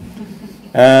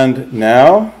 And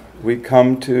now we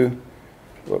come to,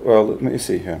 well, let me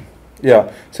see here.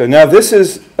 Yeah, so now this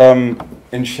is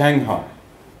in Shanghai.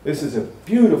 This is a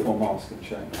beautiful mosque in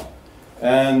Shanghai.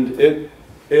 And it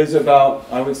is about,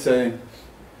 I would say,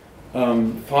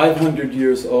 500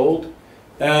 years old.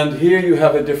 And here you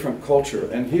have a different culture.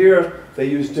 And here they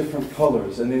use different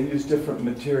colors and they use different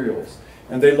materials.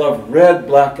 And they love red,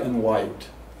 black, and white.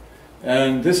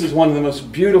 And this is one of the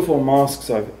most beautiful mosques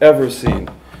I've ever seen.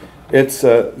 It's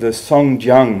the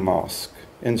Songjiang Mosque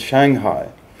in Shanghai.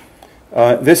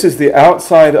 This is the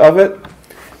outside of it.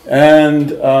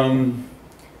 And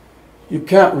you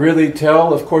can't really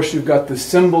tell. Of course, you've got the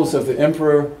symbols of the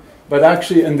emperor, but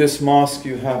actually in this mosque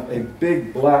you have a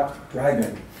big black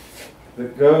dragon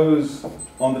that goes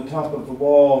on the top of the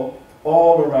wall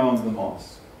all around the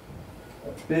mosque.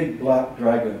 A big black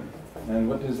dragon. And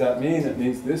what does that mean? It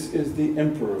means this is the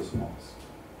emperor's mosque.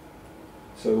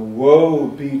 So woe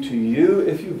be to you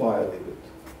if you violate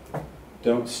it.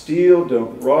 Don't steal,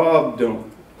 don't rob,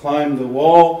 don't climb the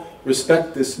wall.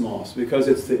 Respect this mosque because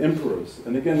it's the emperor's.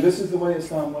 And again, this is the way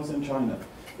Islam was in China.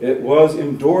 It was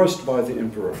endorsed by the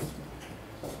emperor.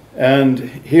 And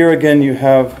here again you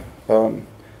have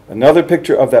another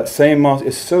picture of that same mosque.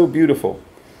 It's so beautiful.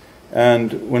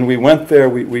 And when we went there,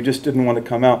 we just didn't want to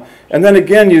come out. And then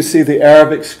again you see the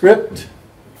Arabic script.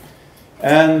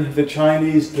 And the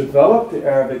Chinese developed the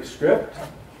Arabic script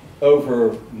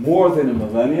over more than a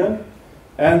millennium.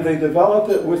 And they develop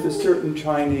it with a certain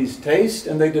Chinese taste,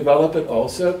 and they develop it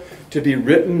also to be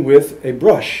written with a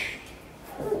brush.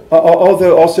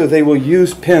 Although also they will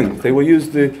use pen. They will use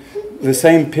the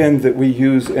same pen that we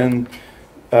use in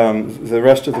the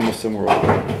rest of the Muslim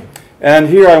world. And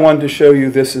here I wanted to show you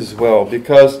this as well,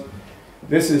 because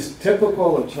this is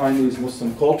typical of Chinese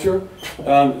Muslim culture.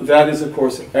 That is, of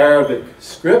course, Arabic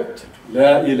script.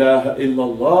 La ilaha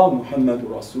illallah Muhammadur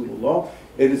Rasulullah.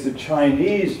 It is a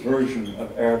Chinese version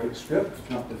of Arabic script. It's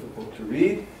not difficult to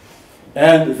read.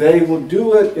 And they will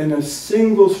do it in a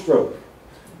single stroke.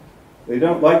 They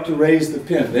don't like to raise the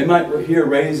pen. They might here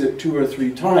raise it 2 or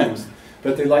 3 times,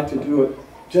 but they like to do it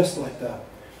just like that.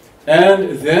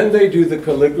 And then they do the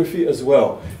calligraphy as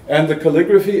well. And the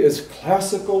calligraphy is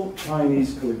classical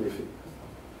Chinese calligraphy,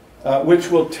 which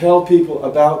will tell people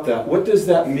about that. What does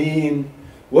that mean?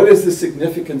 What is the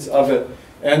significance of it?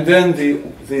 And then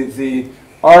the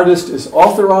artist is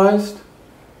authorized.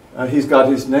 He's got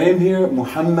his name here,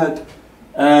 Muhammad,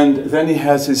 and then he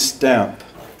has his stamp.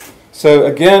 So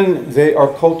again, they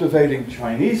are cultivating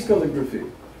Chinese calligraphy,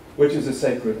 which is a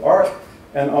sacred art,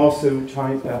 and also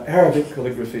Arabic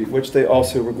calligraphy, which they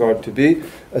also regard to be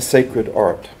a sacred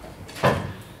art.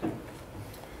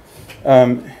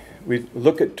 We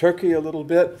look at Turkey a little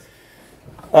bit.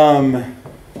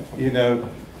 You know,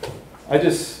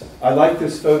 I like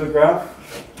this photograph,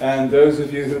 and those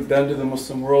of you who've been to the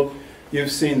Muslim world,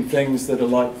 you've seen things that are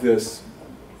like this.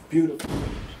 Beautiful.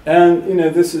 And, you know,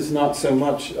 this is not so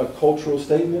much a cultural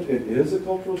statement. It is a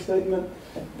cultural statement,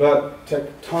 but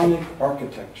tectonic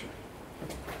architecture.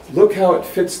 Look how it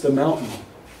fits the mountain.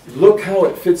 Look how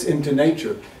it fits into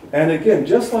nature. And again,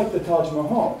 just like the Taj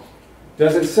Mahal,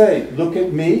 does it say, look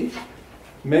at me?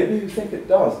 Maybe you think it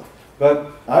does.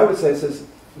 But I would say it says,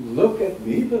 look at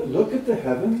me, but look at the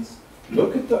heavens,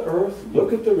 look at the earth,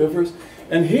 look at the rivers.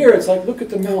 And here it's like, look at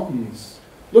the mountains,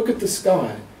 look at the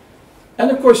sky. And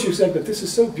of course you say, but this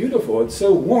is so beautiful, it's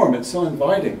so warm, it's so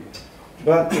inviting.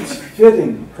 But it's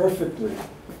fitting perfectly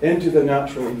into the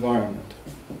natural environment.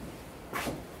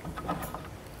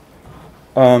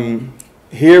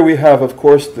 Here we have, of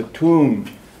course, the tomb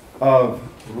of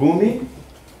Rumi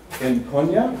in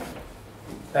Konya.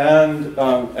 And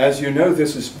as you know,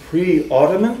 this is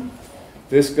pre-Ottoman.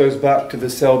 This goes back to the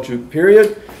Seljuk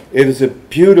period. It is a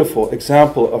beautiful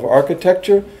example of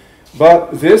architecture.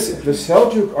 But the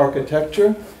Seljuk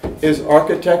architecture is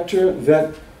architecture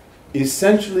that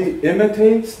essentially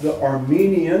imitates the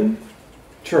Armenian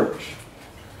church.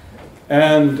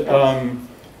 And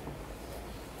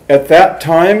at that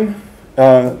time,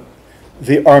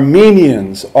 the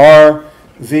Armenians are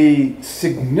the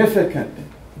significant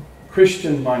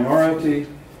Christian minority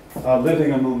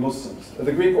living among Muslims.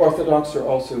 The Greek Orthodox are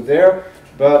also there,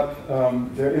 but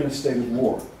they're in a state of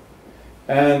war.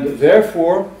 And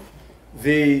therefore,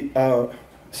 the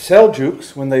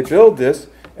Seljuks, when they build this,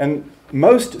 and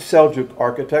most Seljuk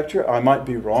architecture, I might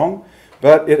be wrong,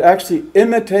 but it actually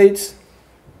imitates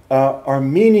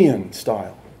Armenian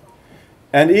style.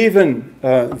 And even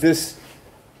this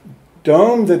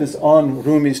dome that is on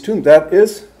Rumi's tomb, that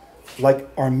is like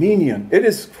Armenian. It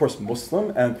is, of course,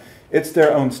 Muslim, and it's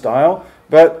their own style,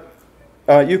 but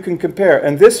you can compare.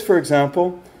 And this, for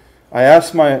example, I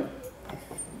asked my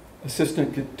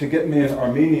assistant to get me an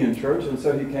Armenian church, and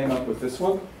so he came up with this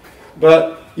one.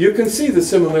 But you can see the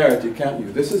similarity, can't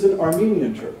you? This is an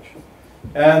Armenian church.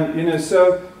 And, you know,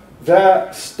 so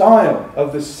that style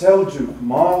of the Seljuk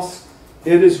mosque,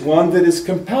 it is one that is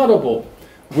compatible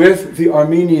with the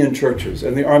Armenian churches.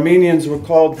 And the Armenians were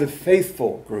called the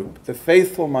faithful group, the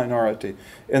faithful minority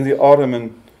in the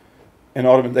Ottoman.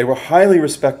 They were highly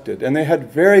respected, and they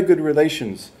had very good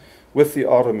relations with the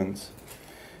Ottomans.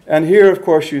 And here, of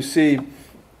course, you see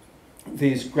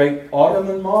these great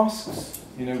Ottoman mosques,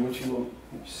 you know, which you will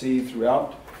see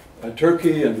throughout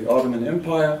Turkey and the Ottoman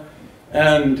Empire.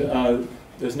 And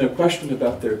there's no question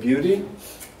about their beauty,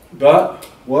 but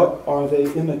what are they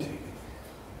imitating?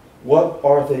 What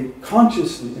are they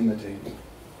consciously imitating?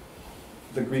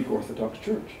 The Greek Orthodox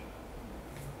Church,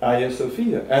 Hagia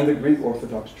Sophia, and the Greek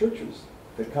Orthodox churches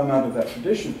that come out of that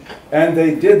tradition. And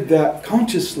they did that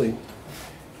consciously.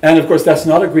 And of course, that's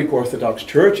not a Greek Orthodox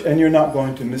church, and you're not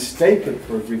going to mistake it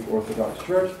for a Greek Orthodox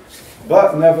church.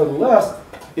 But nevertheless,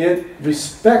 it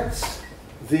respects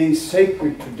the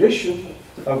sacred tradition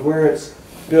of where it's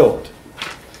built.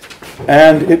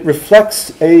 And it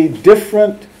reflects a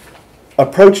different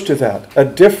approach to that, a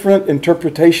different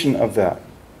interpretation of that.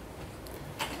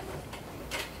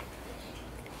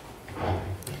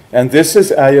 And this is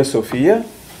Hagia Sophia,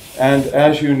 and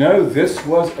as you know, this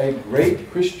was a great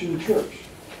Christian church.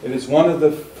 It is one of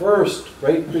the first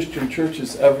great Christian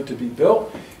churches ever to be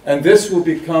built, and this will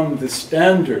become the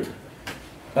standard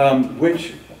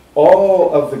which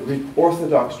all of the Greek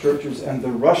Orthodox churches and the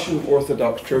Russian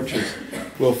Orthodox churches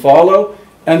will follow.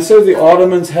 And so the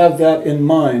Ottomans have that in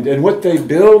mind, and what they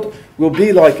build will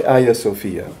be like Hagia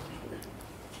Sophia.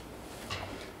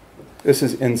 This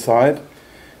is inside.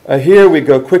 Here we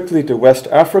go quickly to West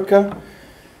Africa.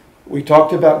 We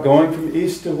talked about going from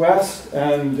east to west,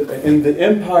 and in the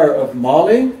Empire of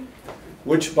Mali,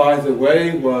 which, by the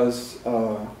way, was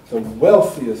the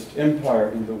wealthiest empire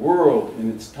in the world in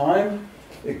its time.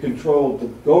 It controlled the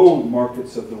gold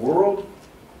markets of the world.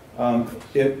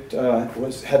 It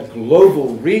had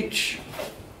global reach.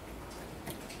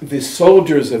 The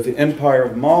soldiers of the Empire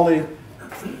of Mali,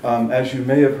 as you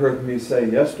may have heard me say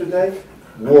yesterday,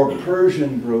 wore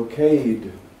Persian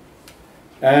brocade.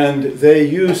 And they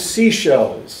used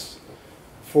seashells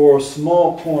for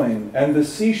small coin. And the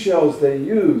seashells they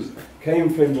used came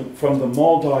from the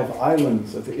Maldive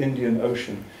Islands of the Indian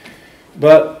Ocean.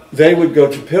 But they would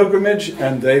go to pilgrimage,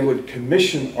 and they would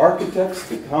commission architects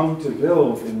to come to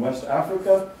build in West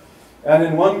Africa. And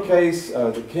in one case,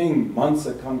 the king,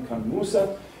 Mansa Kankan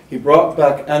Musa, he brought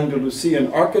back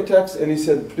Andalusian architects, and he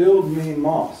said, build me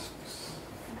mosques.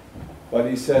 But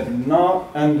he said,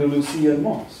 not Andalusian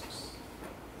mosques.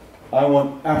 I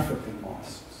want African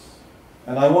mosques.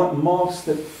 And I want mosques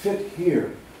that fit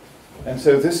here. And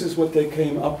so this is what they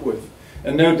came up with.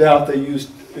 And no doubt they used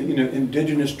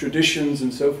indigenous traditions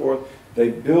and so forth. They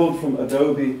build from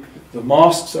adobe. The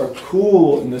mosques are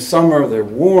cool in the summer. They're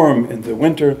warm in the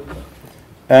winter.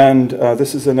 And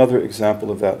this is another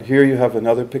example of that. Here you have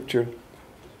another picture.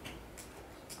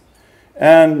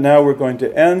 And now we're going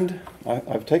to end.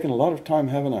 I've taken a lot of time,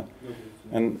 haven't I?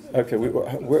 And okay,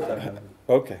 we're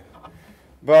okay.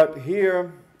 But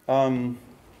here, one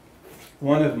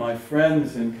of my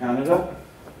friends in Canada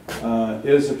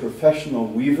is a professional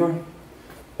weaver,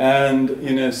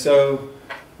 and so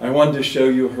I wanted to show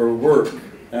you her work.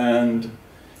 And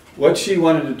what she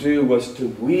wanted to do was to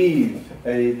weave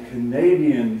a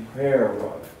Canadian prayer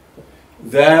rug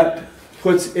that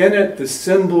puts in it the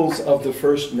symbols of the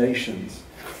First Nations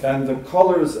and the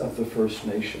colors of the First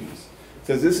Nations.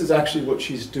 So this is actually what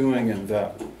she's doing in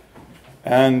that.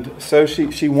 And so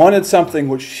she wanted something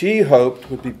which she hoped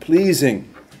would be pleasing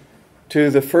to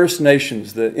the First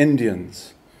Nations, the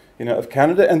Indians, of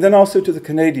Canada, and then also to the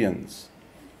Canadians.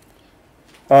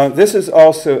 This is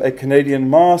also a Canadian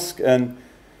mosque, and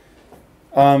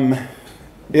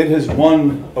it has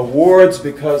won awards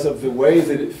because of the way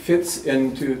that it fits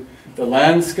into the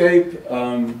landscape.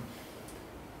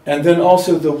 And then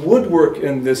also the woodwork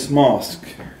in this mosque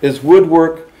is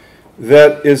woodwork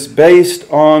that is based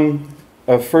on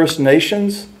First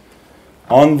Nations.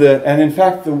 And in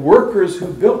fact, the workers who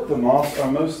built the mosque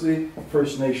are mostly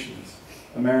First Nations,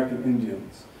 American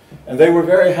Indians. And they were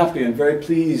very happy and very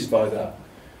pleased by that.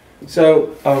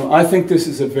 So I think this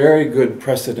is a very good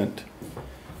precedent.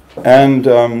 And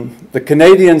the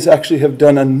Canadians actually have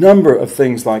done a number of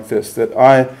things like this that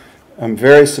I am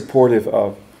very supportive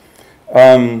of.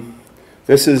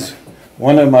 This is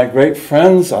one of my great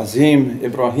friends, Azim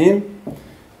Ibrahim,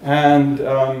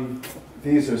 and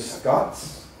these are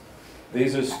Scots.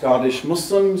 These are Scottish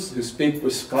Muslims who speak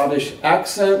with Scottish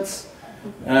accents,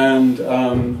 and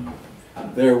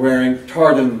they're wearing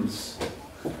tardans.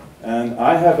 And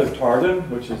I have a tardan,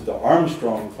 which is the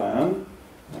Armstrong clan.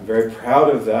 I'm very proud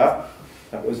of that.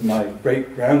 That was my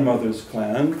great-grandmother's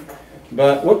clan.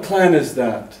 But what clan is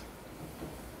that?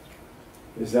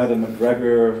 Is that a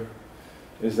McGregor?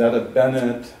 Is that a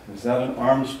Bennett? Is that an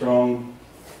Armstrong?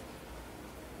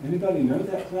 Anybody know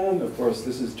that clan? Of course,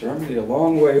 this is Germany, a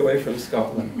long way away from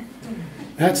Scotland.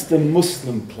 That's the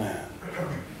Muslim clan.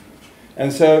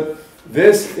 And so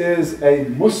this is a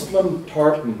Muslim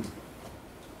tartan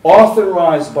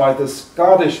authorized by the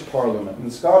Scottish Parliament.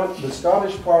 And the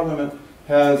Scottish Parliament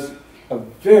has a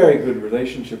very good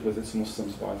relationship with its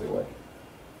Muslims, by the way.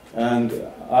 And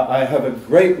I have a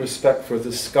great respect for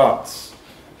the Scots,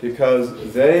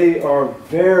 because they are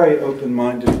very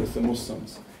open-minded with the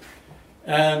Muslims.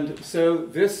 And so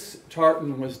this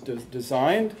tartan was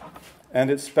designed, and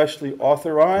it's specially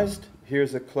authorized.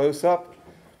 Here's a close-up.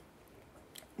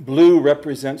 Blue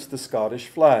represents the Scottish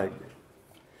flag.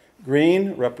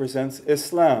 Green represents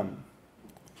Islam.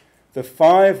 The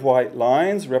 5 white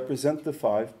lines represent the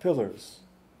 5 pillars.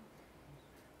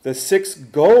 The 6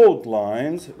 gold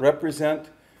lines represent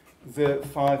the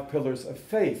 5 pillars of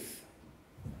faith.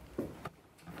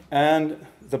 And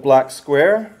the black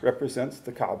square represents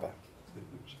the Kaaba.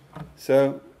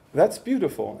 So that's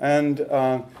beautiful. And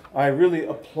I really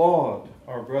applaud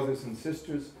our brothers and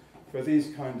sisters for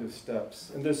these kind of steps.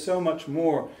 And there's so much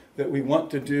more that we want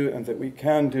to do and that we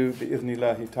can do,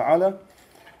 bi-idhnillahi ta'ala.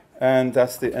 And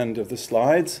that's the end of the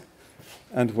slides.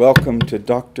 And welcome to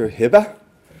Dr. Hiba.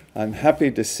 I'm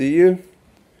happy to see you.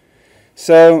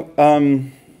 So,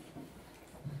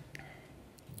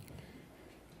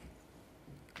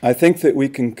 I think that we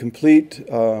can complete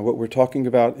what we're talking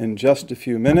about in just a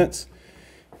few minutes.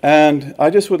 And I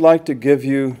just would like to give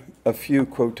you a few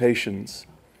quotations.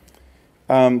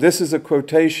 This is a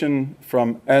quotation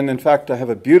from, and in fact I have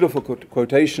a beautiful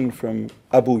quotation from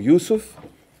Abu Yusuf.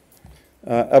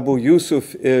 Abu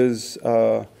Yusuf is,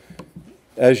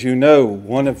 as you know,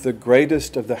 one of the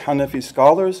greatest of the Hanafi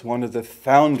scholars, one of the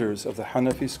founders of the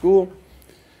Hanafi school.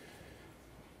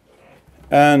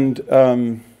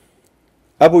 And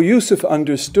Abu Yusuf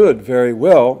understood very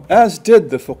well, as did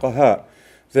the fuqaha,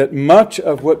 that much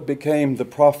of what became the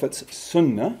Prophet's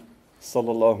sunnah,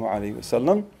 sallallahu alaihi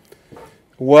wasallam,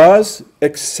 was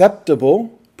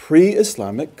acceptable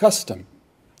pre-Islamic custom.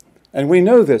 And we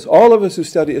know this. All of us who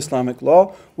study Islamic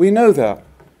law, we know that.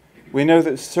 We know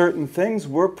that certain things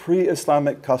were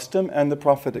pre-Islamic custom and the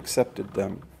Prophet accepted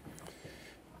them.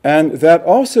 And that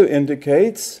also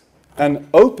indicates an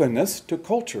openness to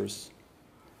cultures.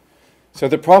 So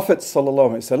the Prophet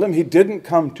ﷺ, he didn't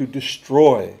come to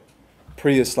destroy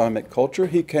pre-Islamic culture.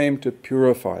 He came to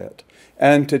purify it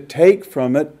and to take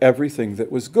from it everything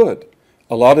that was good.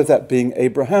 A lot of that being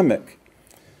Abrahamic.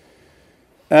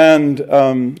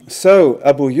 And so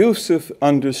Abu Yusuf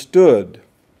understood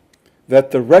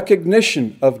that the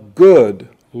recognition of good,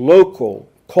 local,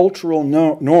 cultural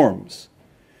norms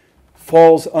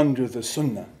falls under the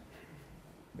Sunnah.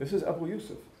 This is Abu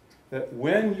Yusuf. That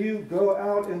when you go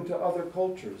out into other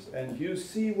cultures and you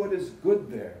see what is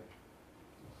good there,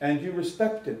 and you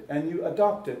respect it, and you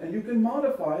adopt it, and you can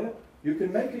modify it, you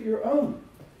can make it your own.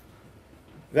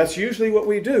 That's usually what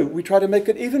we do. We try to make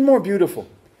it even more beautiful.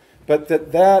 But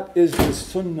that is the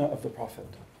Sunnah of the Prophet.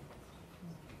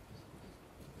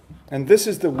 And this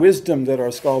is the wisdom that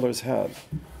our scholars had.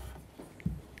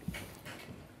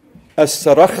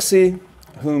 As-Sarakhsi,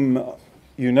 whom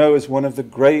you know is one of the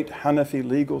great Hanafi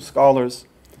legal scholars,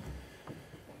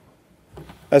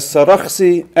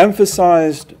 As-Sarakhsi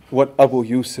emphasized what Abu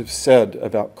Yusuf said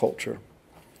about culture.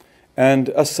 And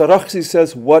As-Sarakhsi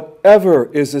says,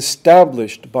 whatever is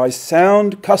established by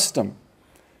sound custom,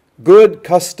 good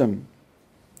custom,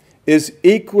 is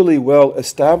equally well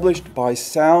established by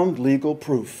sound legal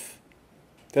proof.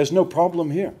 There's no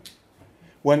problem here.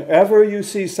 Whenever you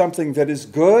see something that is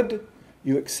good,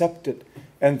 you accept it.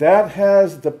 And that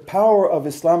has the power of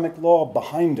Islamic law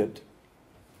behind it.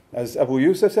 As Abu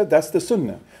Yusuf said, that's the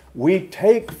Sunnah. We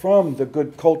take from the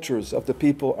good cultures of the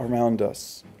people around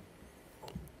us.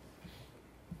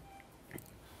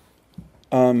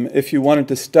 If you wanted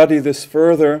to study this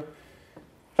further,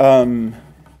 in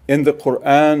the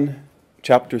Quran,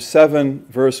 chapter 7,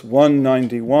 verse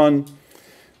 191,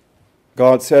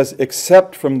 God says,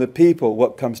 accept from the people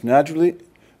what comes naturally,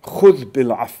 khudh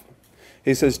bil'af.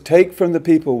 He says, take from the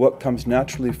people what comes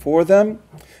naturally for them,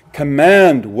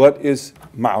 command what is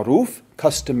ma'ruf,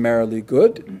 customarily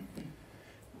good,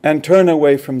 and turn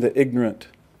away from the ignorant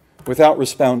without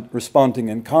responding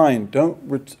in kind. Don't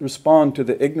respond to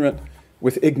the ignorant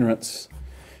with ignorance.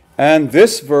 And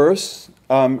this verse,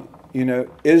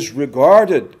 is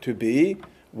regarded to be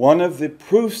one of the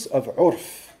proofs of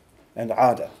urf and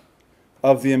ada,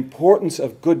 of the importance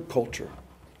of good culture.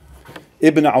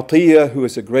 Ibn Atiyah, who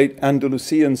is a great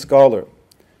Andalusian scholar,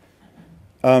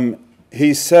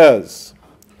 he says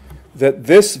that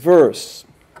this verse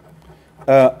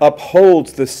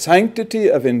upholds the sanctity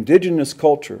of indigenous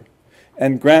culture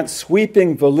and grants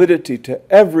sweeping validity to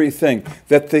everything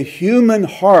that the human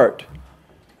heart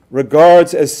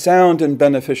regards as sound and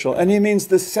beneficial. And he means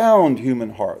the sound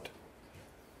human heart.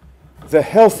 the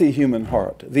healthy human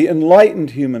heart, the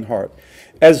enlightened human heart,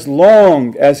 as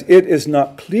long as it is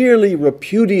not clearly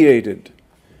repudiated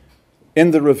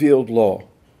in the revealed law.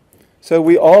 So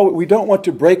we don't want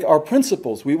to break our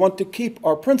principles. We want to keep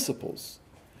our principles.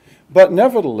 But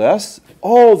nevertheless,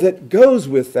 all that goes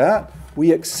with that,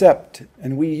 we accept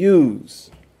and we use.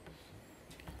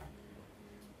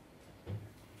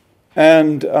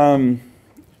 And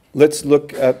let's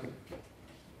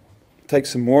take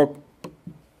some more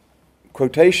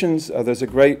quotations. There's a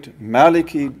great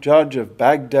Maliki judge of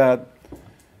Baghdad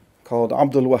called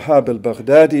Abd-Allah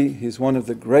al-Baghdadi. He's one of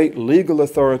the great legal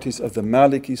authorities of the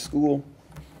Maliki school.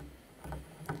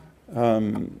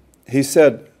 He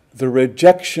said, the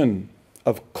rejection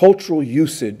of cultural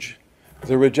usage,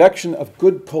 the rejection of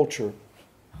good culture,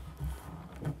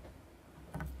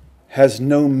 has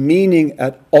no meaning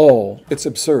at all. It's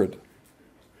absurd.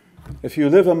 If you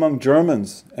live among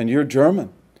Germans and you're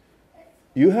German,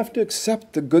 you have to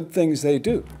accept the good things they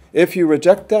do. If you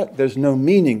reject that, there's no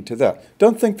meaning to that.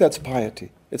 Don't think that's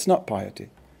piety. It's not piety.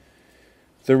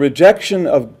 The rejection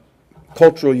of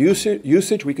cultural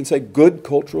usage, we can say good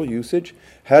cultural usage,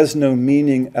 has no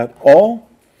meaning at all.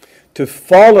 To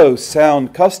follow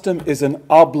sound custom is an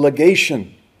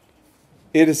obligation.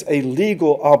 It is a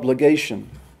legal obligation.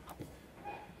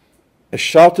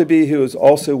 Ash-Shatibi, who is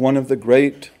also one of the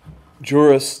great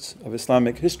jurists of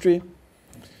Islamic history,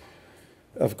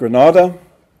 of Granada,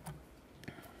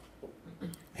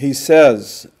 he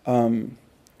says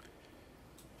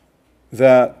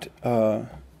that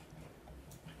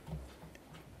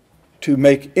to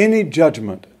make any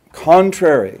judgment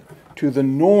contrary to the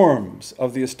norms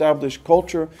of the established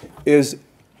culture is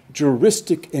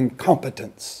juristic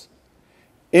incompetence.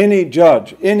 Any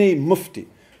judge, any mufti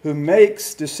who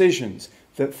makes decisions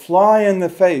that fly in the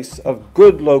face of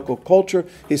good local culture,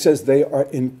 he says they are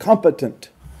incompetent.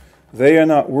 They are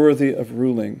not worthy of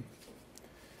ruling.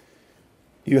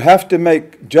 You have to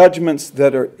make judgments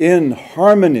that are in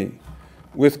harmony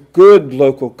with good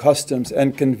local customs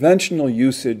and conventional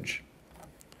usage.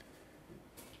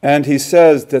 And he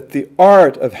says that the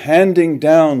art of handing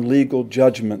down legal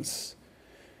judgments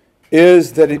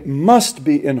is that it must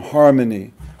be in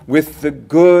harmony with the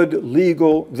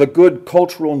good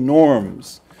cultural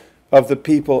norms of the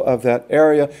people of that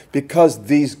area, because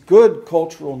these good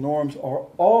cultural norms are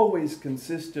always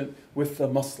consistent with the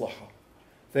maslahah.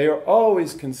 They are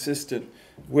always consistent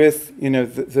with,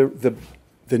 the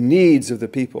needs of the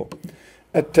people.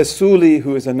 At-Tasuli,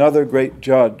 who is another great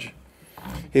judge,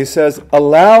 he says,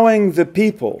 allowing the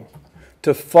people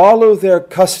to follow their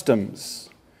customs,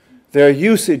 their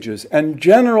usages, and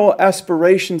general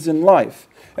aspirations in life.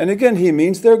 And again, he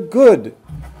means they're good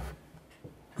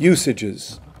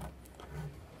usages.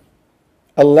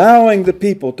 Allowing the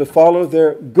people to follow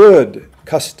their good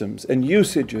customs and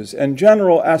usages and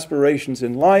general aspirations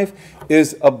in life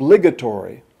is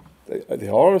obligatory. They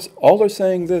all are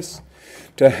saying this.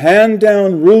 To hand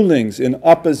down rulings in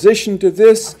opposition to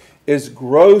this is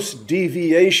gross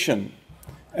deviation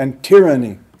and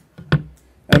tyranny.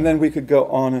 And then we could go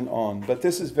on and on. But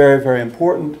this is very, very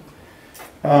important.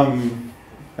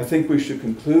 I think we should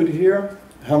conclude here.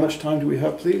 How much time do we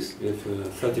have, please? We have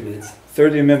 30 minutes.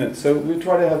 30 minutes. So we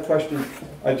try to have questions.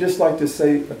 I'd just like to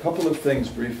say a couple of things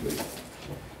briefly.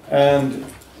 And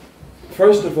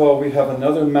first of all, we have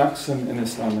another maxim in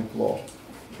Islamic law.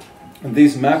 And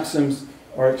these maxims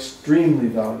are extremely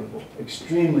valuable,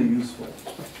 extremely useful.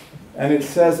 And it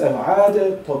says,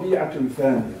 al-'ada tabi'atun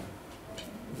thaniya,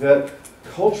 that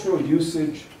cultural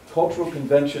usage, cultural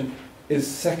convention is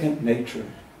second nature.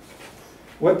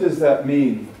 What does that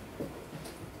mean?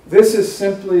 This is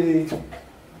simply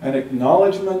an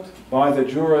acknowledgement by the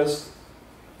jurists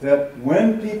that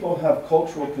when people have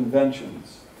cultural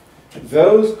conventions,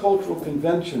 those cultural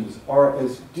conventions are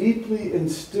as deeply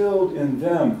instilled in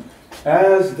them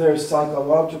as their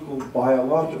psychological,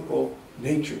 biological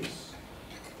natures.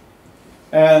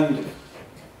 And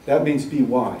that means be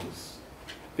wise.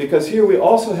 Because here we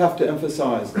also have to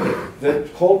emphasize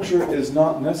that culture is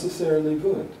not necessarily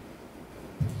good.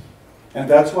 And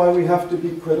that's why we have to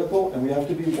be critical and we have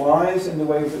to be wise in the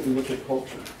way that we look at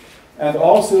culture. And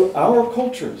also our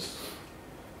cultures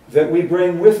that we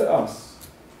bring with us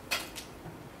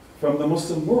from the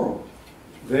Muslim world,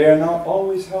 they are not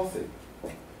always healthy.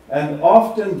 And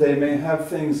often they may have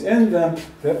things in them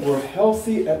that were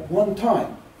healthy at one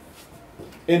time,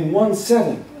 in one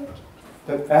setting.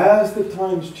 But as the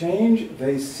times change,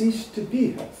 they cease to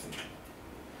be healthy.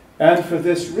 And for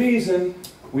this reason,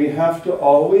 we have to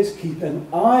always keep an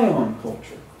eye on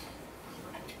culture.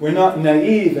 We're not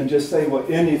naive and just say, well,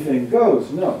 anything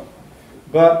goes. No.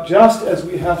 But just as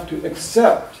we have to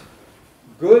accept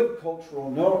good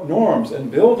cultural norms and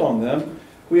build on them,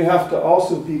 we have to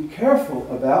also be careful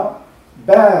about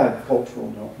bad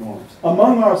cultural norms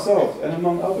among ourselves and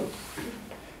among others.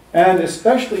 And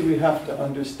especially we have to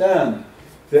understand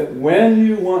that when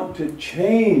you want to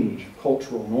change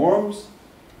cultural norms,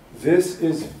 this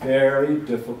is very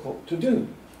difficult to do.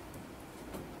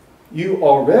 You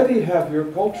already have your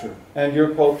culture, and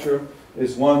your culture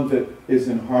is one that is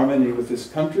in harmony with this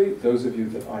country. Those of you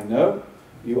that I know,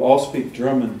 you all speak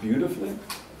German beautifully,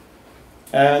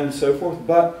 and so forth.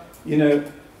 But, you know,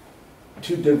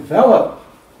 to develop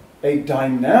a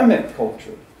dynamic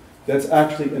culture that's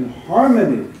actually in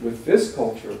harmony with this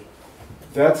culture,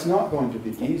 that's not going to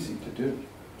be easy to do.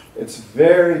 It's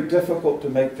very difficult to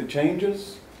make the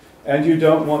changes, and you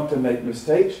don't want to make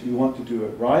mistakes. You want to do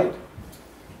it right.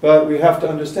 But we have to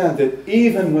understand that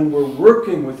even when we're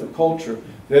working with a culture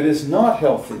that is not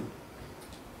healthy,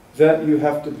 that you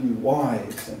have to be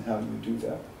wise in how you do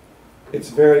that. It's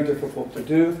very difficult to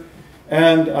do.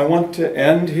 And I want to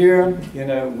end here, you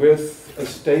know, with a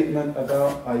statement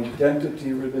about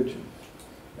identity religion.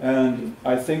 And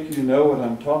I think you know what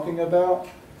I'm talking about.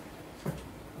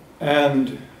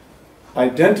 And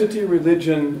identity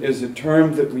religion is a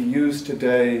term that we use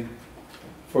today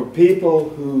for people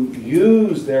who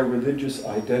use their religious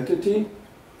identity.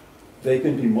 They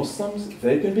can be Muslims,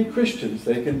 they can be Christians,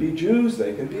 they can be Jews,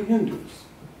 they can be Hindus.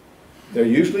 They're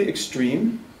usually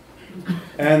extreme,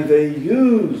 and they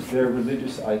use their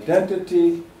religious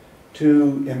identity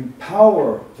to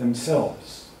empower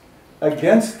themselves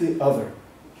against the other.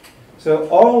 So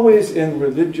always in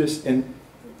religion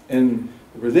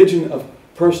of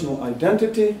personal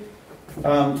identity,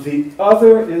 the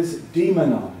other is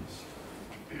demonized.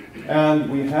 And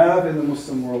we have in the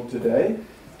Muslim world today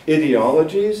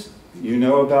ideologies. You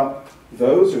know about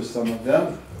those or some of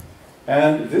them.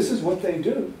 And this is what they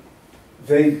do.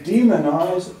 They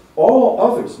demonize all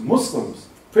others, Muslims,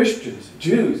 Christians,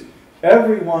 Jews,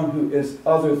 everyone who is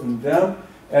other than them.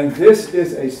 And this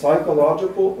is a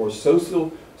psychological or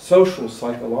social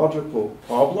psychological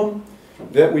problem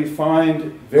that we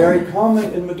find very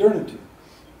common in modernity.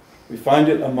 We find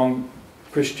it among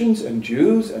Christians and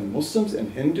Jews and Muslims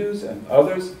and Hindus and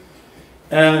others.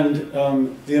 And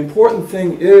the important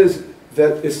thing is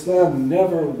that Islam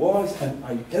never was an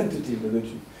identity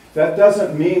religion. That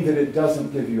doesn't mean that it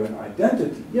doesn't give you an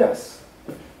identity, yes.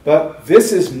 But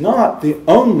this is not the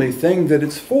only thing that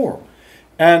it's for.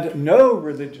 And no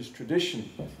religious tradition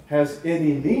has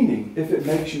any meaning if it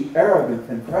makes you arrogant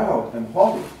and proud and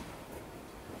haughty.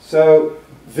 So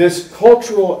this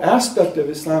cultural aspect of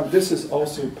Islam, this is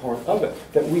also part of it,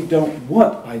 that we don't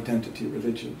want identity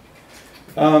religion.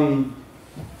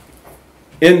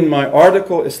 In my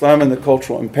article, Islam and the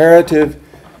Cultural Imperative,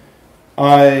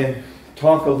 I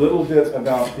talk a little bit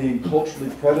about being culturally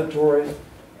predatory,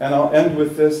 and I'll end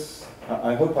with this.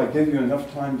 I hope I give you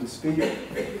enough time to speak.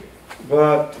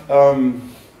 But,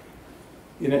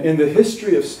 you know, in the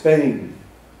history of Spain,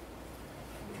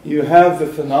 you have the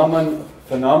phenomenon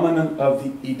of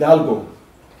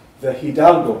the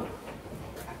hidalgo.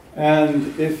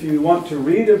 And if you want to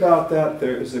read about that,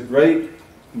 there is a great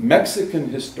Mexican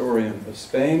historian of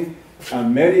Spain,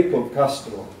 Americo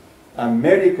Castro.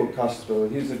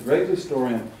 He's a great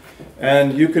historian.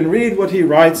 And you can read what he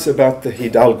writes about the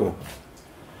hidalgo.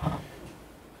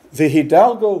 The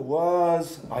hidalgo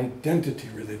was identity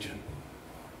religion.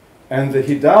 And the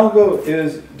hidalgo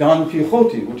is Don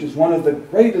Quixote, which is one of the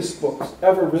greatest books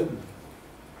ever written.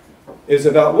 Is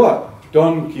about what?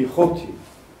 Don Quixote,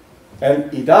 el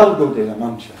hidalgo de la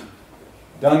Mancha.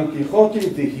 Don Quixote,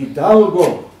 the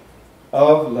hidalgo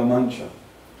of La Mancha.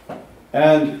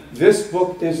 And this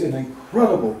book is an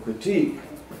incredible critique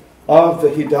of the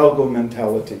hidalgo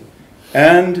mentality.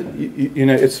 And, you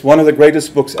know, it's one of the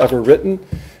greatest books ever written.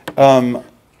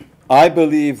 I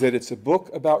believe that it's a book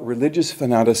about religious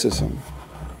fanaticism.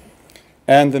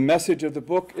 And the message of the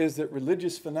book is that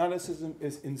religious fanaticism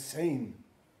is insane.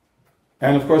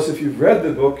 And of course, if you've read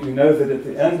the book, you know that at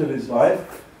the end of his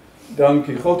life, Don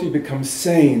Quixote becomes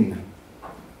sane.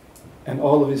 And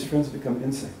all of his friends become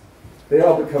insane. They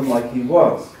all become like he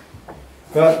was.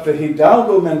 But the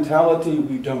hidalgo mentality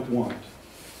we don't want.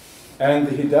 And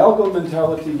the hidalgo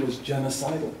mentality was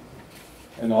genocidal.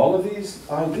 And all of these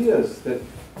ideas that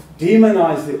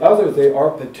demonize the other, they are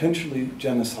potentially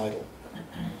genocidal.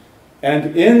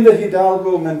 And in the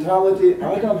hidalgo mentality,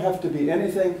 I don't have to be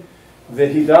anything. The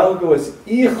hidalgo is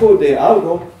hijo de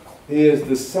algo. He is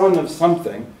the son of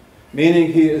something,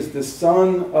 meaning he is the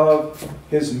son of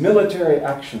his military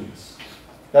actions.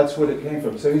 That's what it came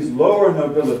from. So he's lower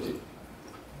nobility.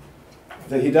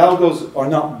 The hidalgos are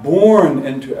not born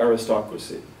into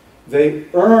aristocracy. They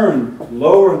earn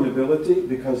lower nobility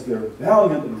because they're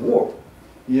valiant in war.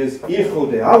 He is hijo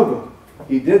de algo.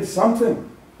 He did something.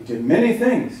 He did many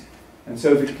things. And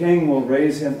so the king will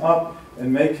raise him up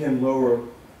and make him lower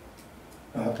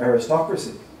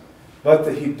aristocracy. But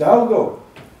the hidalgo,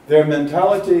 their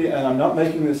mentality, and I'm not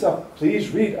making this up,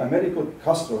 please read Americo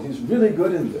Castro, he's really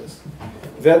good in this,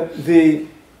 that the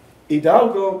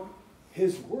hidalgo,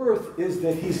 his worth is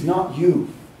that he's not you,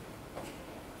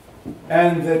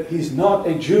 and that he's not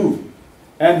a Jew,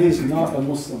 and he's not a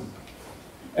Muslim.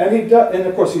 And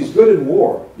of course he's good in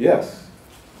war, yes.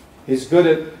 He's good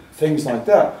at things like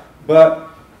that. But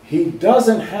he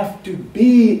doesn't have to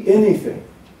be anything,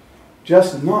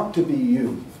 just not to be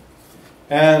you.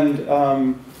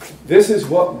 And this is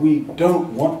what we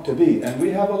don't want to be. And we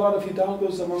have a lot of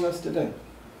hidalgos among us today.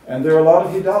 And there are a lot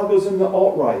of hidalgos in the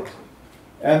alt-right.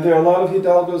 And there are a lot of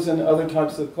hidalgos in other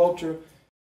types of culture.